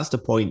 and that's the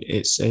point.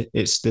 It's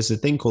there's a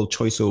thing called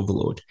choice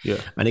overload, Yeah.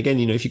 and again,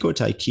 if you go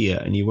to IKEA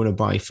and you want to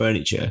buy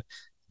furniture,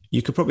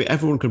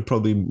 everyone can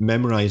probably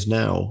memorize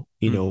now,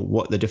 Hmm.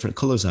 what the different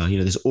colors are.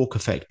 There's oak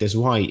effect, there's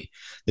white,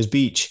 there's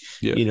beach.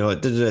 Yeah.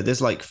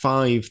 There's like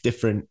five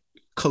different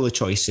color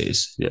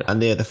choices, Yeah. and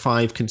they're the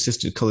five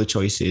consistent color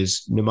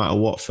choices no matter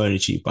what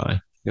furniture you buy.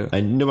 Yeah.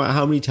 And no matter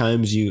how many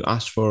times you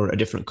ask for a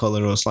different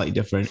color or slightly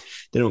different,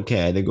 they don't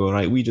care. They go,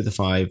 right, we do the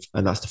five,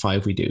 and that's the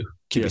five we do.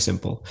 Keep it Yeah.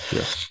 simple.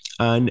 Yeah.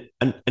 And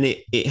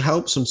it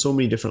helps on so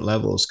many different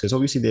levels because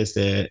obviously there's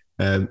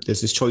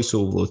this choice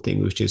overload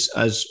thing, which is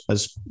as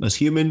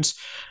humans,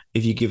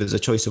 if you give us a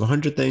choice of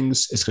 100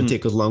 things, it's going to Hmm.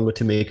 take us longer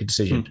to make a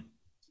decision. Hmm.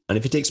 And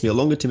if it takes me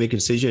longer to make a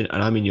decision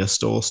and I'm in your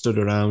store stood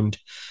around,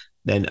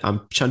 then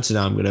chances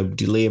are I'm going to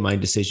delay my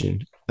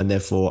decision, and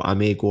therefore I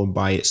may go and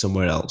buy it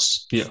somewhere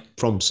else Yeah.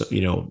 from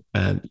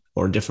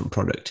or a different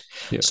product.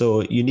 Yeah.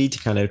 So you need to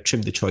kind of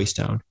trim the choice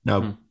down.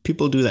 Now, Hmm.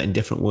 people do that in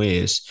different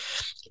ways.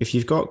 If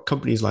you've got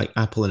companies like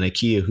Apple and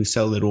IKEA who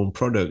sell their own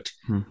product,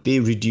 Hmm. they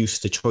reduce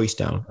the choice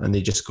down and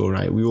they just go,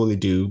 right, we only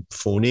do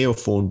phone A or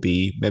phone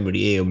B,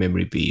 memory A or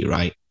memory B,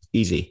 right?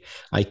 Easy.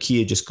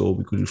 IKEA just go,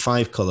 we could do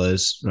five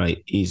colors,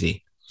 right?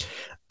 Easy.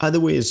 Other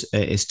ways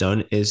it's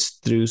done is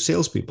through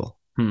salespeople.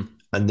 Hmm.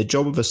 And the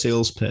job of a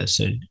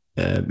salesperson,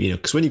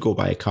 because when you go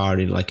buy a car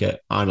in like a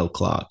Arnold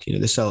Clark,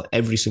 they sell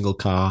every single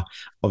car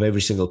of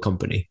every single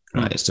company,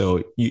 right? Hmm.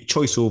 So you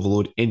choice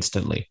overload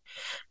instantly.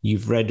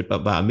 You've read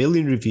about a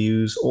million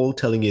reviews, all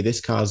telling you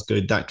this car's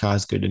good, that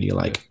car's good, and you're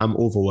like, Yeah. I'm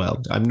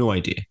overwhelmed. I have no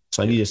idea.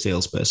 So I Yeah. need a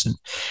salesperson.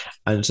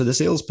 And so the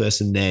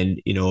salesperson then,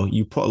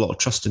 you put a lot of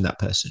trust in that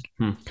person.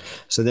 Hmm.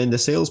 So then the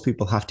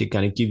salespeople have to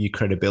kind of give you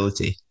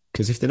credibility.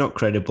 Because if they're not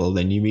credible,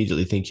 then you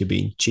immediately think you're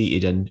being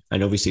cheated,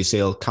 and obviously,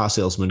 car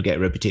salesmen get a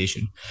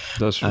reputation.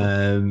 That's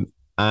true.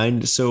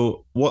 And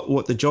so,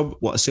 what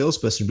a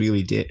salesperson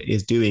really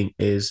is doing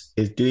is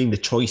doing the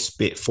choice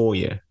bit for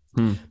you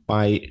Hmm.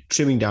 by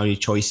trimming down your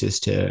choices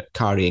to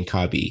car A and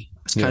car B.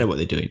 That's kind Yeah. of what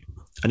they're doing.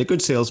 And a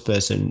good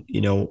salesperson,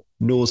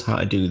 knows how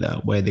to do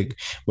that, where they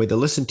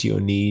listen to your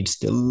needs,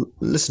 they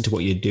listen to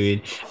what you're doing,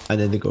 and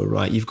then they go,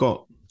 right, you've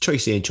got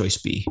choice A and choice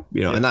B,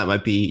 Yeah. and that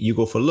might be you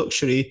go for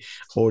luxury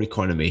or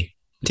economy.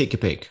 Take a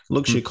pick.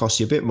 Luxury Hmm. costs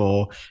you a bit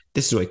more.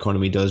 This is what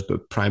economy does,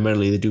 but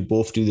primarily they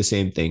both do the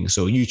same thing.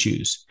 So you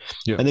choose.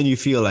 Yeah. And then you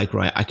feel like,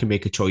 right, I can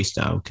make a choice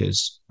now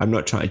because I'm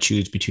not trying to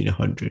choose between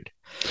 100.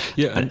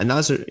 Yeah. And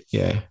that's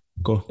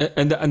go.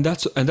 And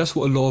that's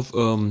what a lot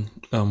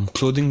of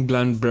clothing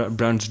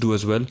brands do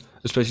as well,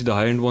 especially the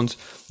high end ones.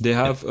 They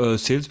have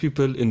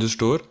salespeople in the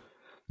store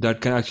that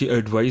can actually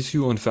advise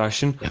you on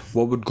fashion. Yeah.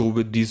 What would go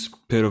with these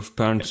pair of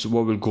pants?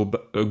 What will go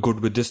good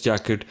with this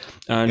jacket?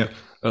 And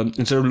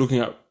instead of looking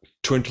at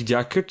 20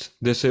 jackets,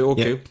 they say,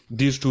 okay,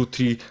 these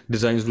 2-3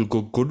 designs will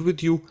go good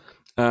with you.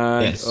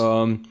 And Yes.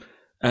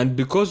 And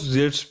because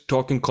they're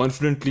talking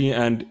confidently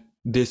and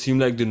they seem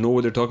like they know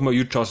what they're talking about,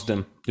 you trust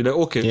them. You're like,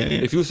 okay,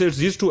 if you say it's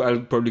these two, I'll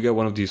probably get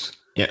one of these.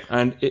 Yeah.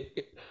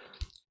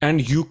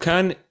 And you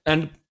can,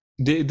 and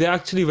they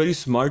actually very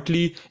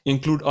smartly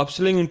include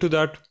upselling into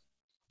that.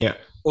 Yeah.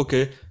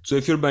 Okay, so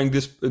if you're buying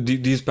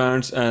these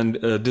pants and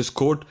this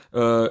coat,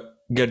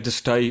 get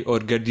this tie or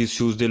get these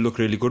shoes. They look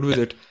really good with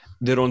it.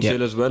 They're on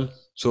sale as well.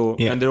 So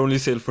and they're only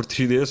sale for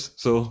 3 days.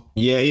 So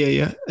yeah.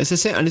 It's the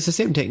same, and it's the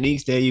same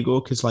techniques. There you go,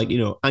 because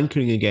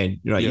anchoring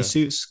again, right? Yeah.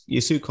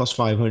 Your suit costs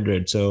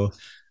 500, so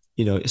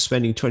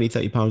spending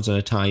 20-30 pounds on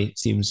a tie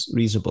seems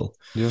reasonable.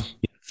 Yeah.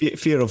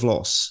 Fear of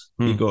loss.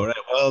 You go, right,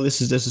 well, there's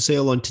a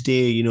sale on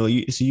today.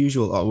 It's the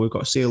usual. Oh, we've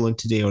got a sale on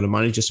today or a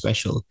manager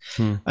special,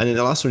 and then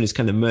the last one is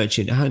kind of merch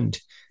in hand.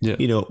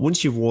 Yeah.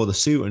 Once you've wore the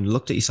suit and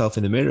looked at yourself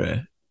in the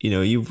mirror,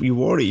 you've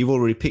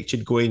already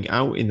pictured going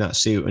out in that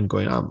suit and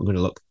going, I'm gonna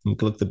look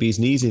the bee's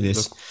knees in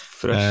this Look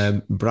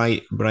fresh.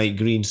 bright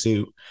green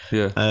suit.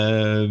 Yeah.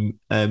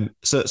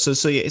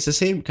 So yeah, it's the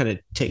same kind of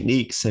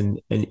techniques,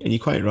 and you're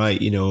quite right.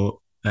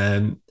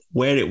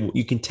 Where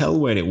you can tell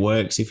where it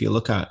works if you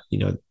look at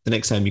the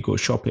next time you go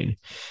shopping.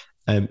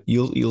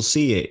 You'll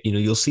see it.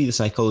 You'll see the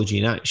psychology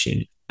in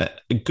action.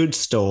 A good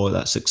store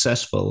that's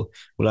successful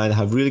will either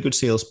have really good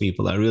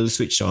salespeople that are really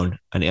switched on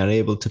and are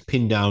able to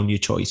pin down your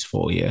choice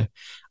for you,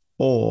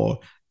 or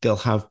they'll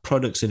have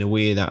products in a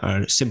way that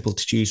are simple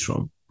to choose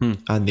from. Hmm.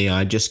 And they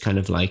are just kind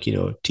of like,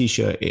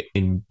 t-shirt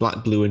in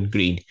black, blue, and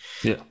green.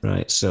 Yeah.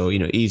 Right. So,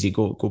 easy,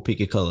 go pick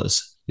your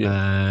colors.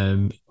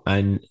 Yeah.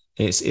 And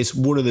it's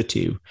one of the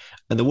two.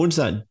 And the ones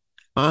that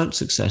aren't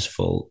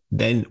successful,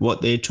 then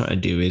what they try to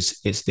do is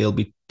they'll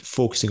be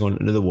focusing on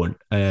another one,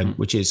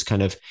 which is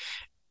kind of,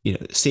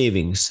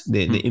 savings.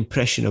 The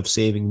impression of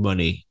saving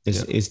money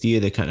is the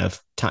other kind of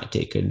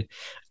tactic,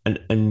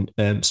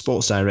 and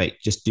Sports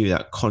Direct just do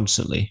that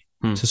constantly.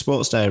 So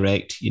Sports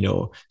Direct,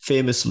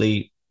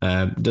 famously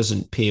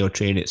doesn't pay or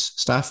train its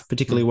staff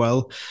particularly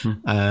well,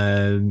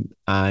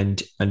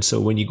 and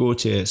so when you go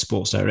to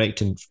Sports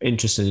Direct, and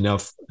interestingly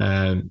enough,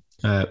 my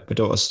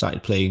daughter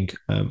started playing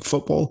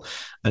football,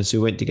 and so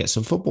we went to get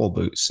some football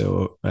boots.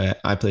 So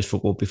I played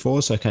football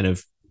before, so I kind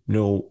of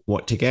know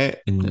what to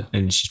get,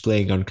 and she's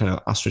playing on kind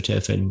of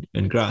AstroTurf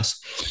and grass.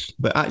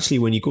 But actually,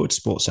 when you go to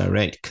Sports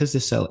Direct, because they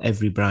sell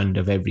every brand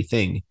of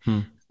everything,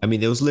 I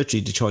mean, there was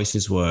literally the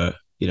choices were,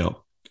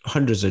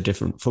 hundreds of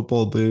different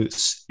football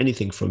boots,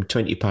 anything from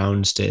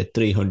 £20 to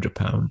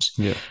 £300.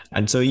 Yeah.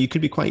 And so you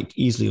could be quite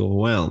easily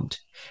overwhelmed.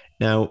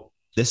 Now,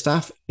 the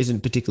staff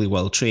isn't particularly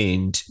well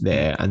trained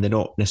there, and they're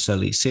not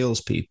necessarily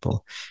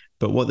salespeople.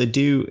 But what they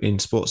do in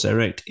Sports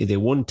Direct, their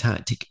one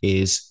tactic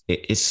is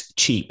it's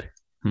cheap.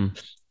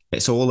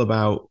 It's all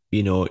about,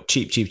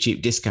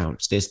 cheap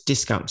discounts. There's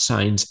discount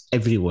signs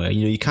everywhere.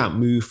 You can't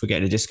move for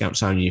getting a discount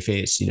sign in your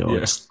face.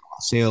 It's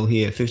sale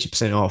here,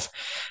 50% off.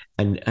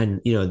 And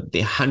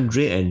they're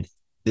handwritten.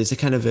 There's a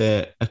kind of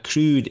a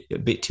crude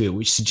bit to it,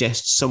 which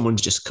suggests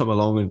someone's just come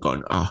along and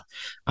gone,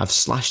 I've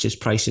slashed this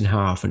price in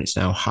half and it's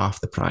now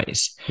half the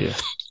price. Yeah.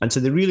 And so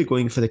they're really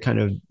going for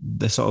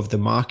the sort of the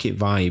market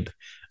vibe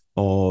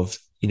of,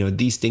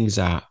 these things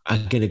are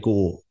going to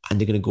go, and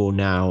they're going to go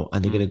now,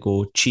 and they're going to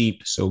go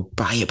cheap. So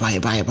buy it.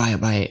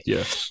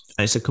 Yeah.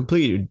 And it's a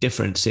completely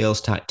different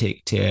sales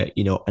tactic to,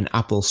 an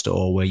Apple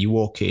store where you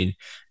walk in,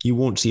 you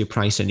won't see a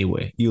price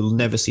anywhere. You'll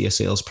never see a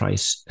sales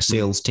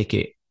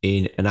ticket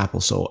in an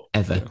Apple store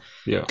ever.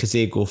 Yeah. Because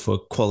they go for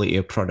quality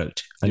of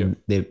product, and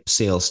they're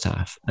sales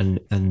staff, and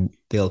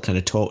they'll kind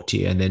of talk to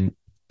you, and then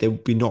they'll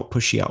be not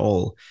pushy at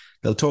all.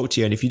 They'll talk to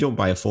you, and if you don't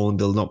buy a phone,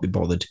 they'll not be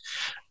bothered.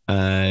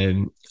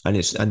 And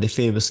they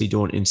famously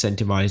don't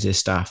incentivize their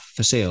staff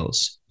for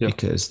sales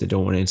because they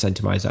don't want to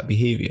incentivize that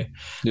behavior.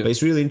 But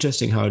it's really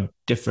interesting how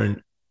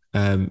different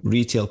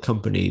retail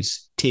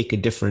companies take a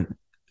different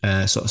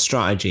sort of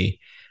strategy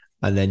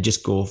and then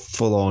just go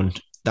full on.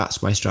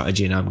 That's my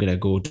strategy, and I'm going to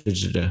go.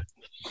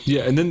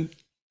 Yeah, and then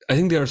I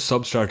think there are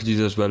sub strategies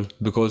as well,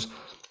 because,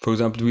 for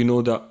example, we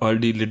know that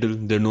Aldi,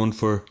 Lidl, they're known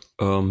for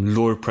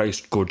lower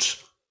priced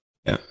goods.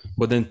 Yeah.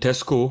 But then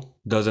Tesco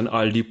does an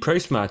Aldi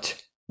price match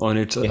on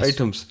its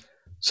items.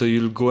 So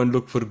you'll go and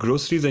look for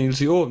groceries and you'll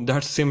see, oh,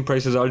 that's the same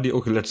price as Aldi.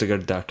 Okay, let's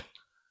get that.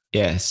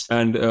 Yes.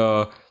 And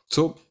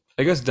so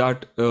I guess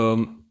that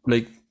the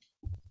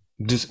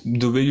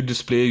way you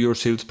display your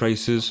sales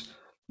prices,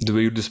 the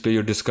way you display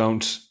your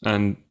discounts,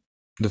 and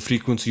the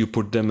frequency you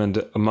put them and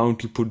the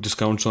amount you put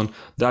discounts on,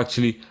 that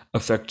actually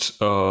affects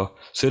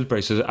sale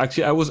prices.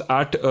 Actually, I was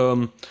at,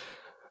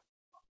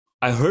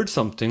 I heard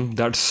something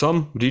that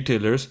some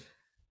retailers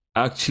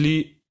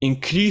actually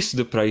increase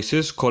the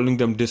prices, calling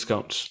them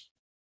discounts.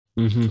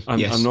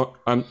 I'm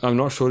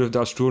not sure if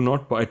that's true or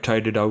not, but I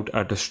tried it out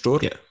at a store.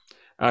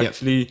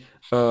 Actually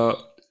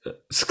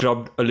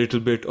scrubbed a little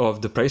bit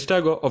of the price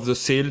tag of the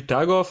sale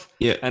tag off,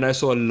 and I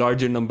saw a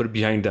larger number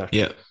behind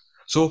that.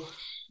 So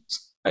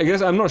I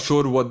guess I'm not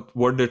sure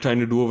what they're trying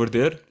to do over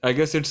there. I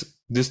guess it's,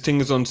 this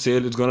thing is on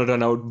sale, it's gonna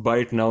run out, buy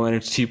it now, and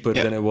it's cheaper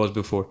than it was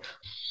before.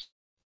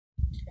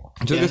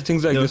 So I guess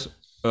things like this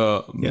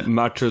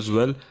matter as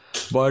well.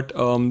 But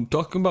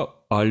talking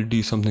about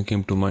Aldi, something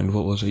came to mind.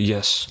 What was it?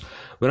 Yes.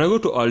 When I go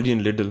to Aldi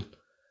and Lidl,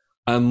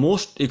 I'm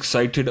most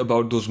excited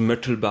about those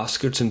metal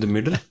baskets in the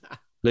middle.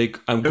 Like,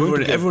 I'm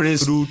going to get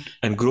fruit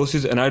and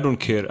groceries, and I don't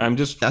care.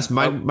 That's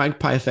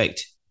magpie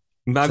effect.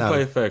 Magpie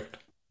effect.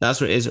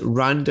 That's what it is.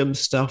 Random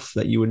stuff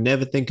that you would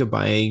never think of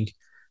buying,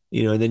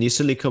 and then you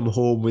suddenly come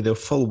home with a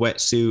full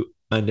wetsuit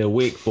and a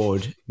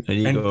wakeboard, and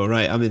you go,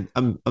 right,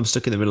 I'm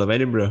stuck in the middle of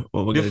Edinburgh.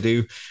 What am I going to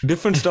do?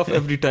 Different stuff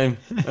every time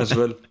as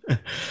well.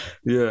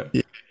 Yeah.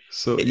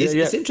 So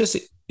it's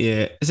interesting.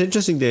 Yeah, it's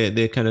interesting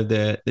the kind of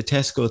the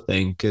Tesco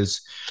thing,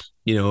 because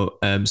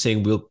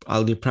saying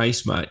I'll do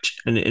price match,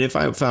 and if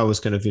I was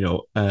kind of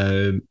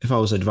if I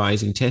was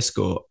advising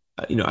Tesco,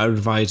 I would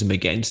advise them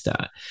against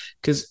that,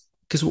 because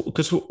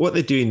what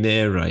they're doing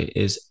there, right,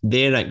 is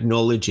they're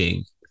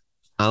acknowledging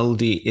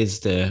Aldi is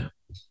the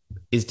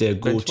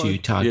go-to Benchmark?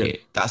 Yeah.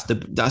 target. That's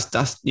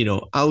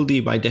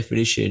Aldi by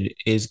definition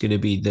is going to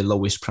be the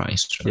lowest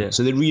price, right? Yeah.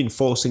 So they're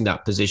reinforcing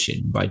that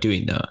position by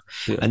doing that,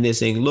 Yeah. and they're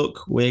saying,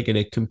 look, we're going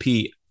to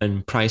compete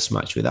and price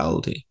match with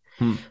Aldi.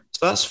 Hmm.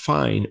 So that's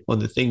fine on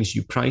the things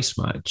you price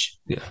match,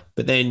 Yeah.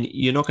 but then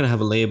you're not going to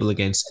have a label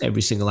against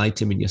every single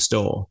item in your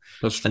store.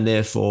 That's true. And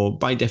therefore,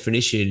 by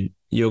definition,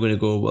 you're going to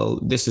go, well,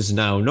 this is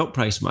now not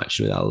price matched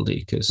with Aldi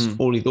because Hmm.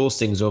 only those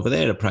things over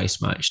there are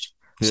price matched.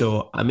 Yeah.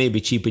 So I may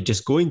be cheaper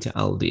just going to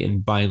Aldi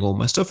and buying all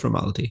my stuff from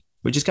Aldi,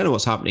 which is kind of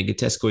what's happening.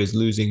 Tesco is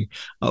losing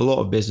a lot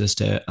of business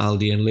to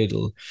Aldi and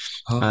Lidl.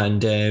 Ah.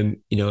 And,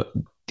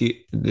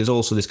 there's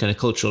also this kind of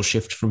cultural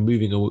shift from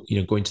moving,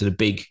 going to the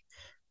big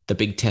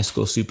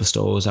Tesco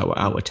superstores out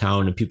Hmm. of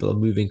town, and people are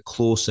moving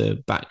closer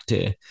back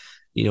to,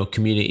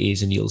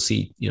 communities, and you'll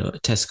see,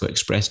 Tesco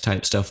Express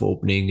type stuff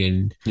opening,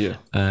 and Yeah.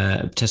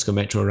 Tesco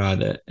Metro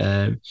rather.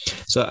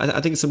 So I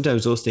think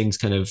sometimes those things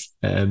kind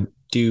of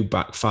do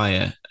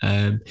backfire.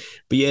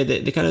 But yeah,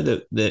 the kind of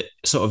the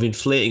sort of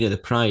inflating of the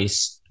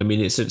price. I mean,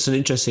 it's an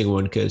interesting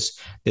one because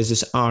there's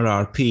this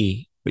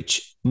RRP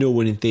which no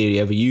one in theory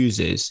ever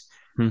uses,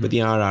 but Hmm.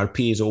 the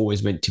RRP is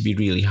always meant to be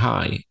really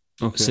high,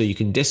 so Okay. you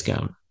can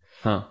discount.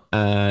 Huh.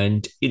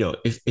 And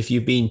if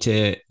you've been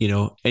to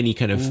any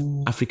kind of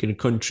Ooh. African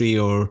country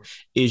or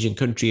Asian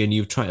country and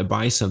you've tried to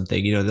buy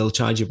something, they'll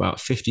charge you about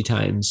 50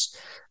 times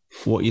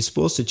what you're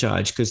supposed to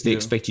charge because they Yeah.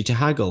 expect you to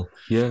haggle.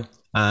 Yeah.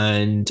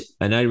 And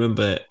I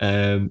remember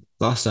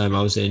last time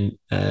I was in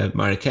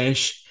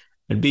Marrakesh,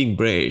 and being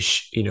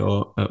British,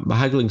 my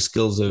haggling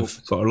skills have Opens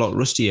got up. a lot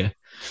rustier.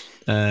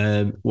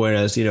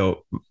 Whereas,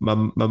 my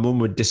mum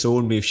would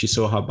disown me if she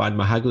saw how bad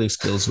my haggling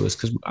skills was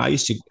because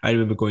I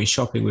remember going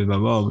shopping with my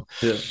mum.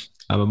 Yeah.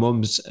 And my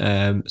mum's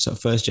sort of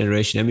first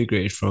generation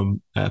emigrated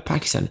from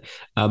Pakistan.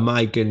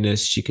 My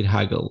goodness, she could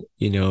haggle.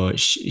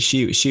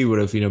 She would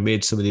have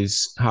made some of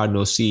these hard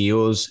nosed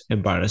CEOs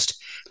embarrassed.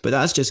 But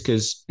that's just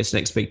because it's an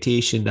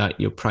expectation that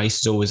your price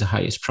is always the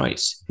highest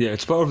price. Yeah.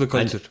 It's part of the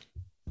And culture.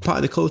 part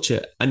of the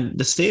culture. And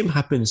the same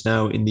happens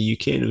now in the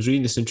UK. And I was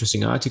reading this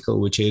interesting article,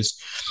 which is,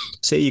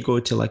 say you go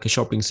to like a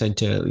shopping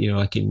centre,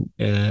 like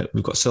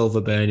we've got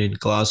Silverburn in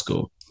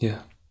Glasgow, Yeah.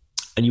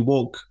 and you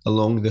walk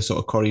along the sort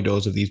of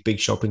corridors of these big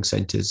shopping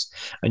centres,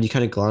 and you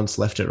kind of glance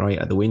left and right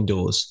at the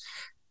windows.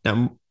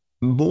 Now,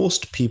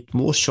 most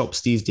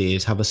shops these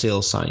days have a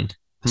sale sign.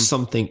 Hmm.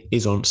 Something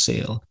is on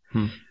sale.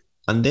 Hmm.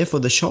 And therefore,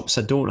 the shops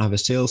that don't have a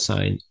sale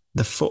sign,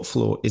 the foot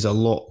flow is a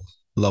lot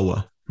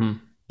lower Hmm.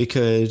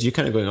 because you're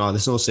kind of going, oh,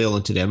 there's no sale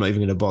on today. I'm not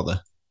even going to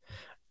bother.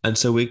 And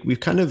so we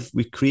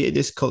created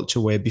this culture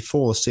where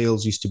before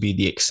sales used to be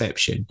the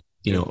exception.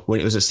 Yeah.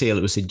 When it was a sale,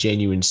 it was a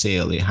genuine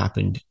sale. It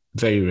happened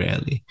very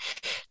rarely.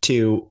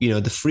 To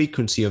the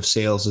frequency of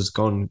sales has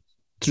gone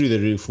through the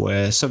roof.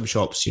 Where some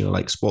shops,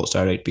 like Sports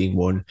Direct being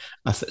one,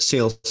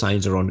 sales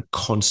signs are on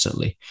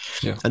constantly,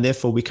 Yeah. and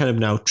therefore we kind of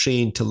now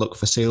train to look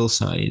for sales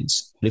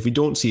signs. And if we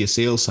don't see a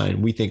sales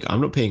sign, we think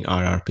I'm not paying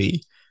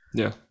RRP.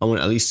 Yeah. I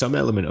want at least some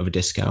element of a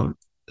discount.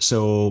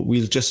 So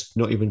we'll just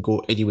not even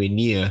go anywhere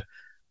near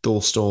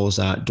those stores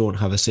that don't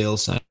have a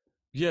sales sign.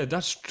 Yeah,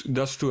 that's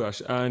true,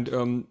 Ash.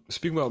 And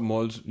speaking about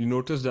malls, you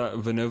notice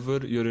that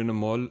whenever you're in a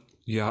mall,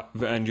 yeah,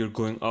 and you're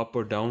going up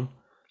or down,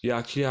 you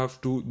actually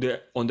have to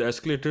on the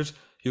escalators.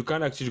 You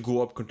can't actually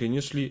go up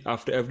continuously.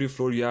 After every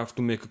floor, you have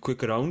to make a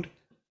quick round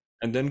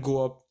and then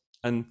go up.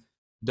 And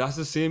that's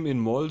the same in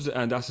malls,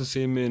 and that's the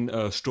same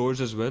in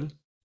stores as well.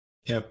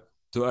 Yep.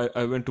 So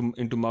I went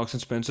into Marks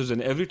and Spencers,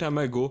 and every time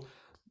I go,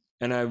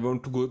 and I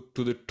want to go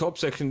to the top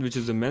section, which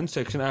is the men's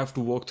section, I have to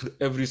walk through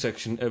every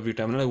section every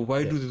time. And I'm like, why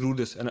Yeah. do they do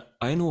this? And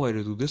I know why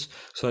they do this.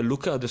 So I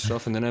look at the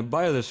stuff and then I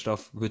buy other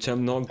stuff, which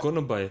I'm not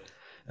gonna buy.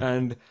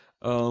 And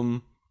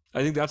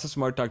I think that's a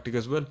smart tactic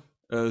as well.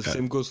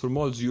 Same goes for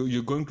malls.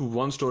 You're going to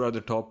one store at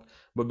the top,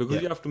 but because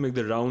Yeah. you have to make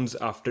the rounds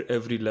after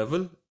every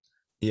level,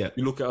 Yeah.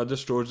 you look at other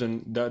stores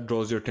and that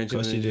draws your Of attention,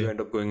 and course you then you do.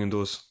 end up going in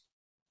those.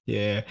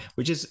 Yeah,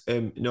 which is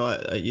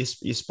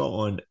you're spot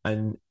on,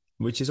 and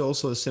which is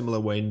also similar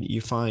when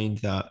you find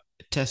that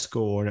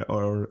Tesco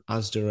or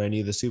Asda or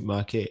any other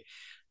supermarket,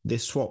 they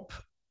swap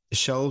the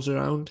shelves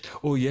around,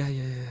 Oh yeah,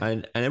 yeah, yeah,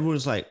 and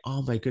everyone's like,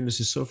 oh my goodness,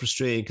 it's so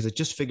frustrating because I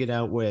just figured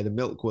out where the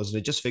milk was, and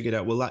I just figured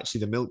out, well,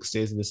 actually the milk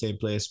stays in the same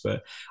place,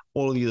 but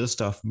all the other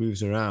stuff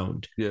moves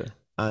around. yeah,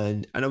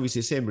 And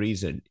obviously the same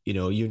reason,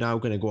 you're now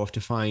going to go off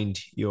to find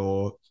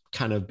your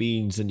can of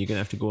beans, and you're going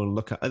to have to go and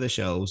look at other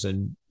shelves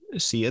and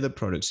see other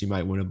products you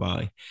might want to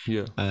buy.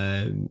 yeah,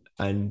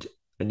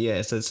 And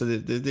yeah, so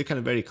they're kind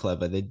of very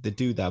clever. They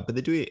do that, but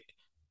they do it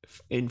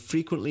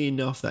infrequently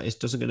enough that it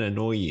doesn't going to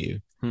annoy you,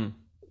 hmm,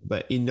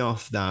 but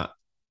enough that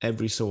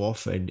every so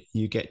often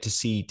you get to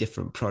see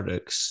different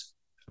products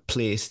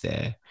placed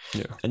there.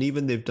 yeah, And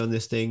even they've done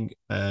this thing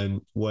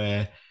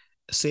where,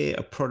 say,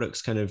 a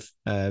product's kind of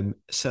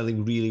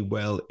selling really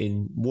well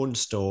in one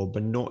store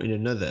but not in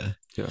another,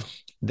 yeah,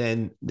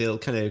 then they'll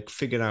kind of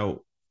figure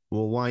out,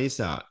 well, why is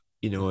that?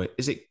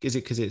 Is it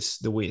because it's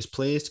the way it's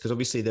placed? Because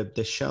obviously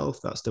the shelf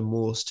that's the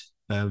most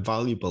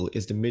valuable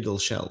is the middle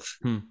shelf.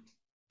 hmm,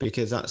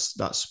 because that's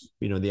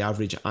the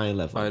average eye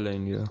level.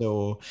 Eyeline, yeah.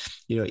 So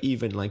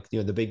even like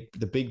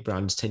the big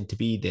brands tend to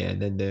be there,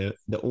 and then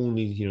the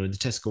only the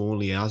Tesco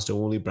only, Asda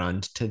only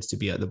brand tends to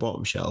be at the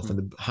bottom shelf, and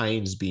the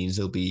Heinz beans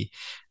will be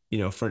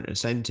front and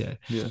center.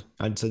 Yeah.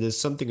 And so there's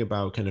something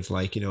about kind of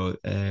like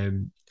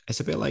it's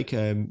a bit like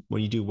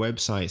when you do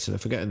websites, and I'm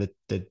forgetting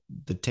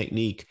the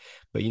technique,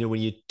 but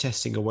when you're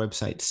testing a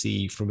website to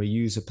see from a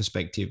user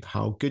perspective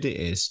how good it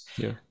is,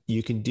 Yeah.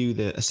 you can do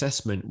the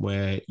assessment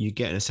where you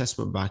get an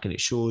assessment back and it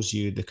shows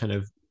you the kind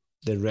of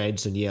the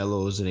reds and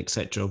yellows and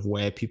etc. of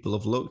where people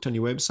have looked on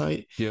your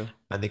website. Yeah.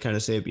 And they kind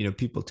of say,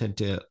 people tend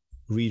to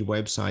read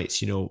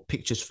websites,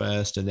 pictures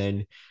first, and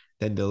then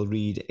they'll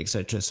read,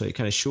 etc. So it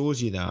kind of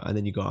shows you that. And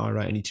then you go, all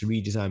right, I need to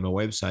redesign my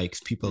website because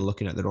people are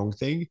looking at the wrong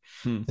thing.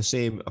 The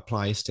same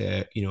applies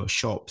to,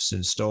 shops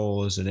and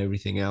stores and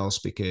everything else,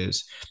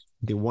 because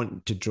they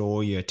want to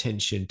draw your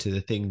attention to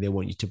the thing they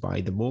want you to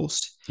buy the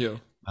most. Yeah.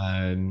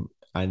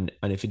 And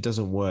if it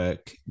doesn't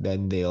work,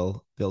 then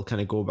they'll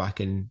kind of go back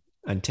and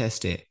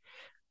test it.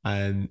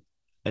 And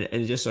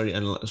just sorry,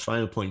 and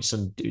final point, just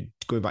on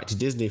going back to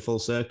Disney full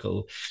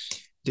circle.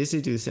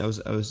 Disney do this. I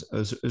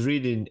was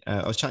reading.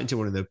 I was chatting to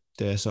one of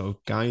the sort of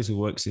guys who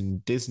works in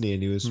Disney,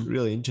 and he was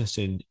really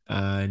interesting.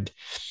 And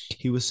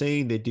he was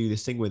saying they do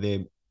this thing where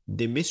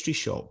they mystery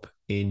shop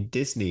in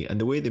Disney, and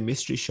the way the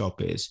mystery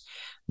shop is,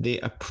 they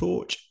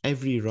approach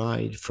every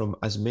ride from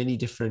as many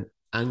different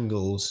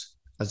angles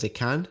as they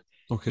can.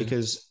 Okay.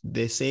 Because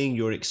they're saying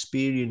your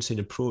experience in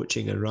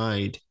approaching a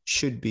ride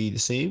should be the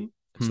same.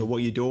 So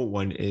what you don't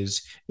want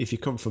is, if you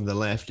come from the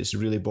left, it's a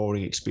really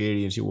boring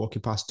experience. You're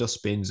walking past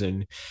dustbins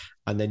and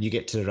then you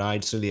get to the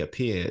ride, suddenly it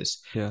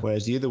appears. Yeah.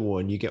 Whereas the other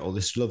one, you get all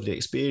this lovely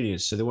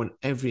experience. So they want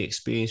every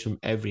experience from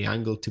every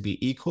angle to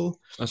be equal.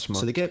 That's smart.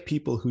 So they get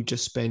people who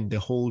just spend the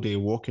whole day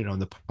walking around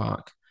the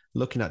park,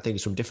 looking at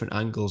things from different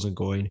angles and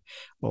going,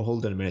 oh,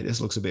 hold on a minute,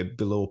 this looks a bit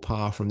below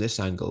par from this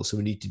angle. So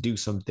we need to do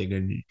something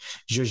and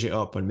zhuzh it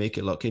up and make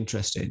it look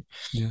interesting,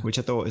 which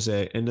I thought is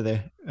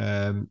another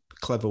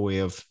clever way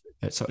of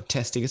sort of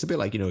testing. It's a bit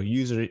like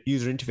user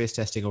interface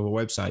testing of a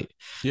website.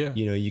 Yeah.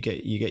 You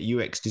get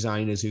UX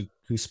designers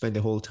who spend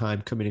the whole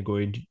time coming and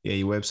going, yeah,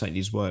 your website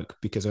needs work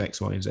because of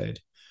X, Y, and Z.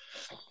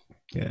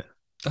 Yeah,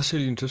 that's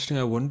really interesting.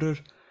 I wonder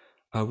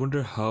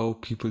how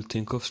people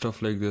think of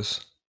stuff like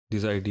this,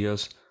 these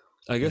ideas.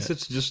 I guess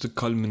it's just the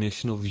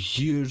culmination of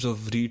years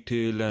of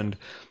retail and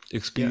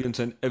experience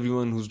and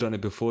everyone who's done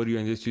it before you,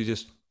 and you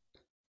just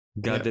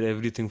gather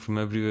everything from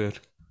everywhere.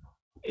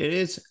 It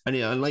is,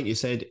 and like you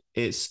said,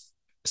 it's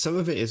some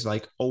of it is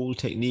like old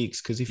techniques,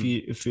 because if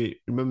you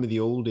remember the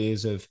old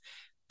days of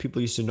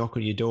people used to knock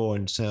on your door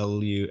and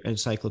sell you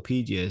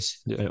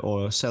encyclopedias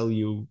or sell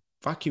you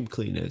vacuum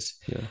cleaners,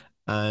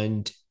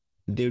 and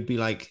there would be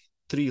like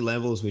 3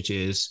 levels, which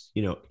is,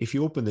 if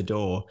you open the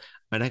door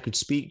and I could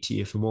speak to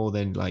you for more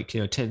than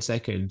 10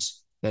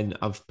 seconds, then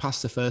I've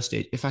passed the first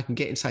stage. If I can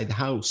get inside the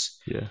house,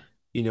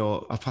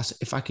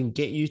 if I can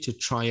get you to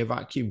try a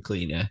vacuum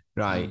cleaner,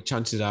 right,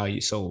 chances are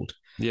you sold.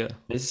 Yeah.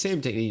 It's the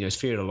same technique, it's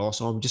fear of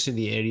loss. Oh, I'm just in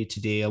the area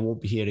today, I won't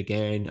be here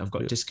again. I've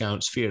got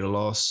discounts, fear of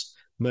loss,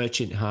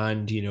 merchant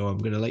hand, I'm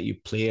going to let you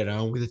play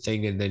around with the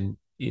thing, and then,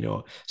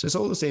 so it's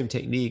all the same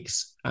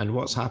techniques. And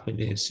what's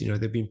happened is,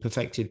 they've been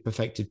perfected.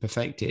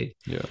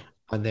 Yeah.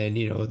 And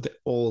then,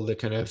 all the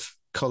kind of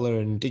color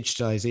and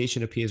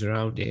digitalization appears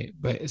around it,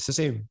 but it's the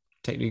same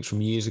techniques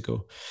from years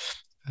ago.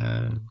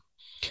 But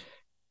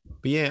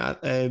yeah,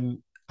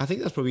 I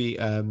think that's probably,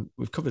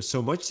 we've covered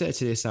so much there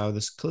today, Saud.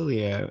 There's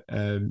clearly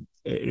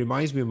it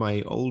reminds me of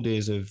my old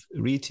days of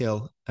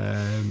retail.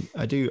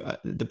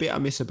 The bit I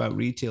miss about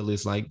retail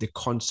is like the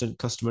constant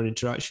customer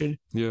interaction.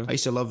 Yeah. I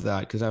used to love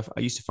that, because I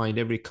used to find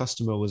every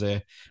customer was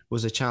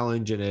a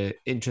challenge and a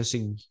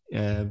interesting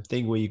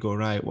thing where you go,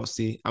 right, what's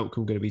the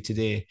outcome going to be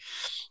today?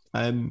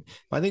 But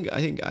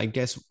I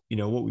guess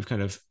what we've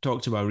kind of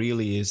talked about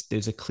really is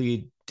there's a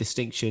clear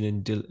distinction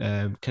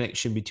and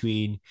connection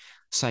between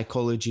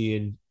psychology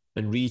and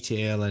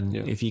retail, and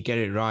if you get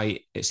it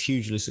right, it's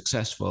hugely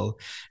successful.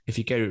 If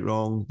you get it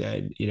wrong,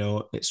 then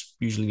it's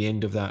usually the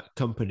end of that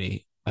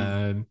company.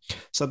 So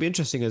it'll be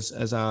interesting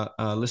as our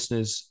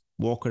listeners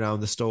walk around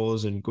the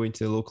stores and go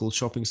into the local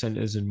shopping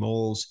centres and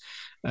malls,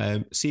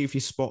 see if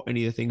you spot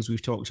any of the things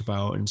we've talked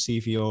about, and see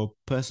if your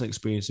personal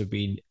experience have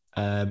been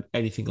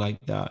anything like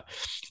that.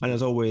 And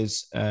as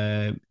always,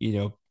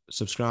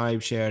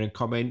 subscribe, share, and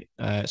comment.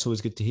 It's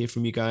always good to hear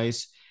from you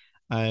guys.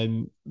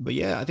 But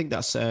yeah, I think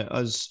that's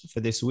us for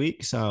this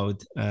week,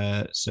 Saud.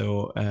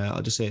 So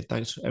I'll just say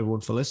thanks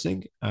everyone for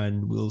listening,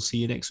 and we'll see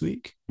you next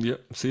week. Yeah,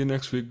 see you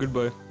next week.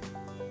 Goodbye.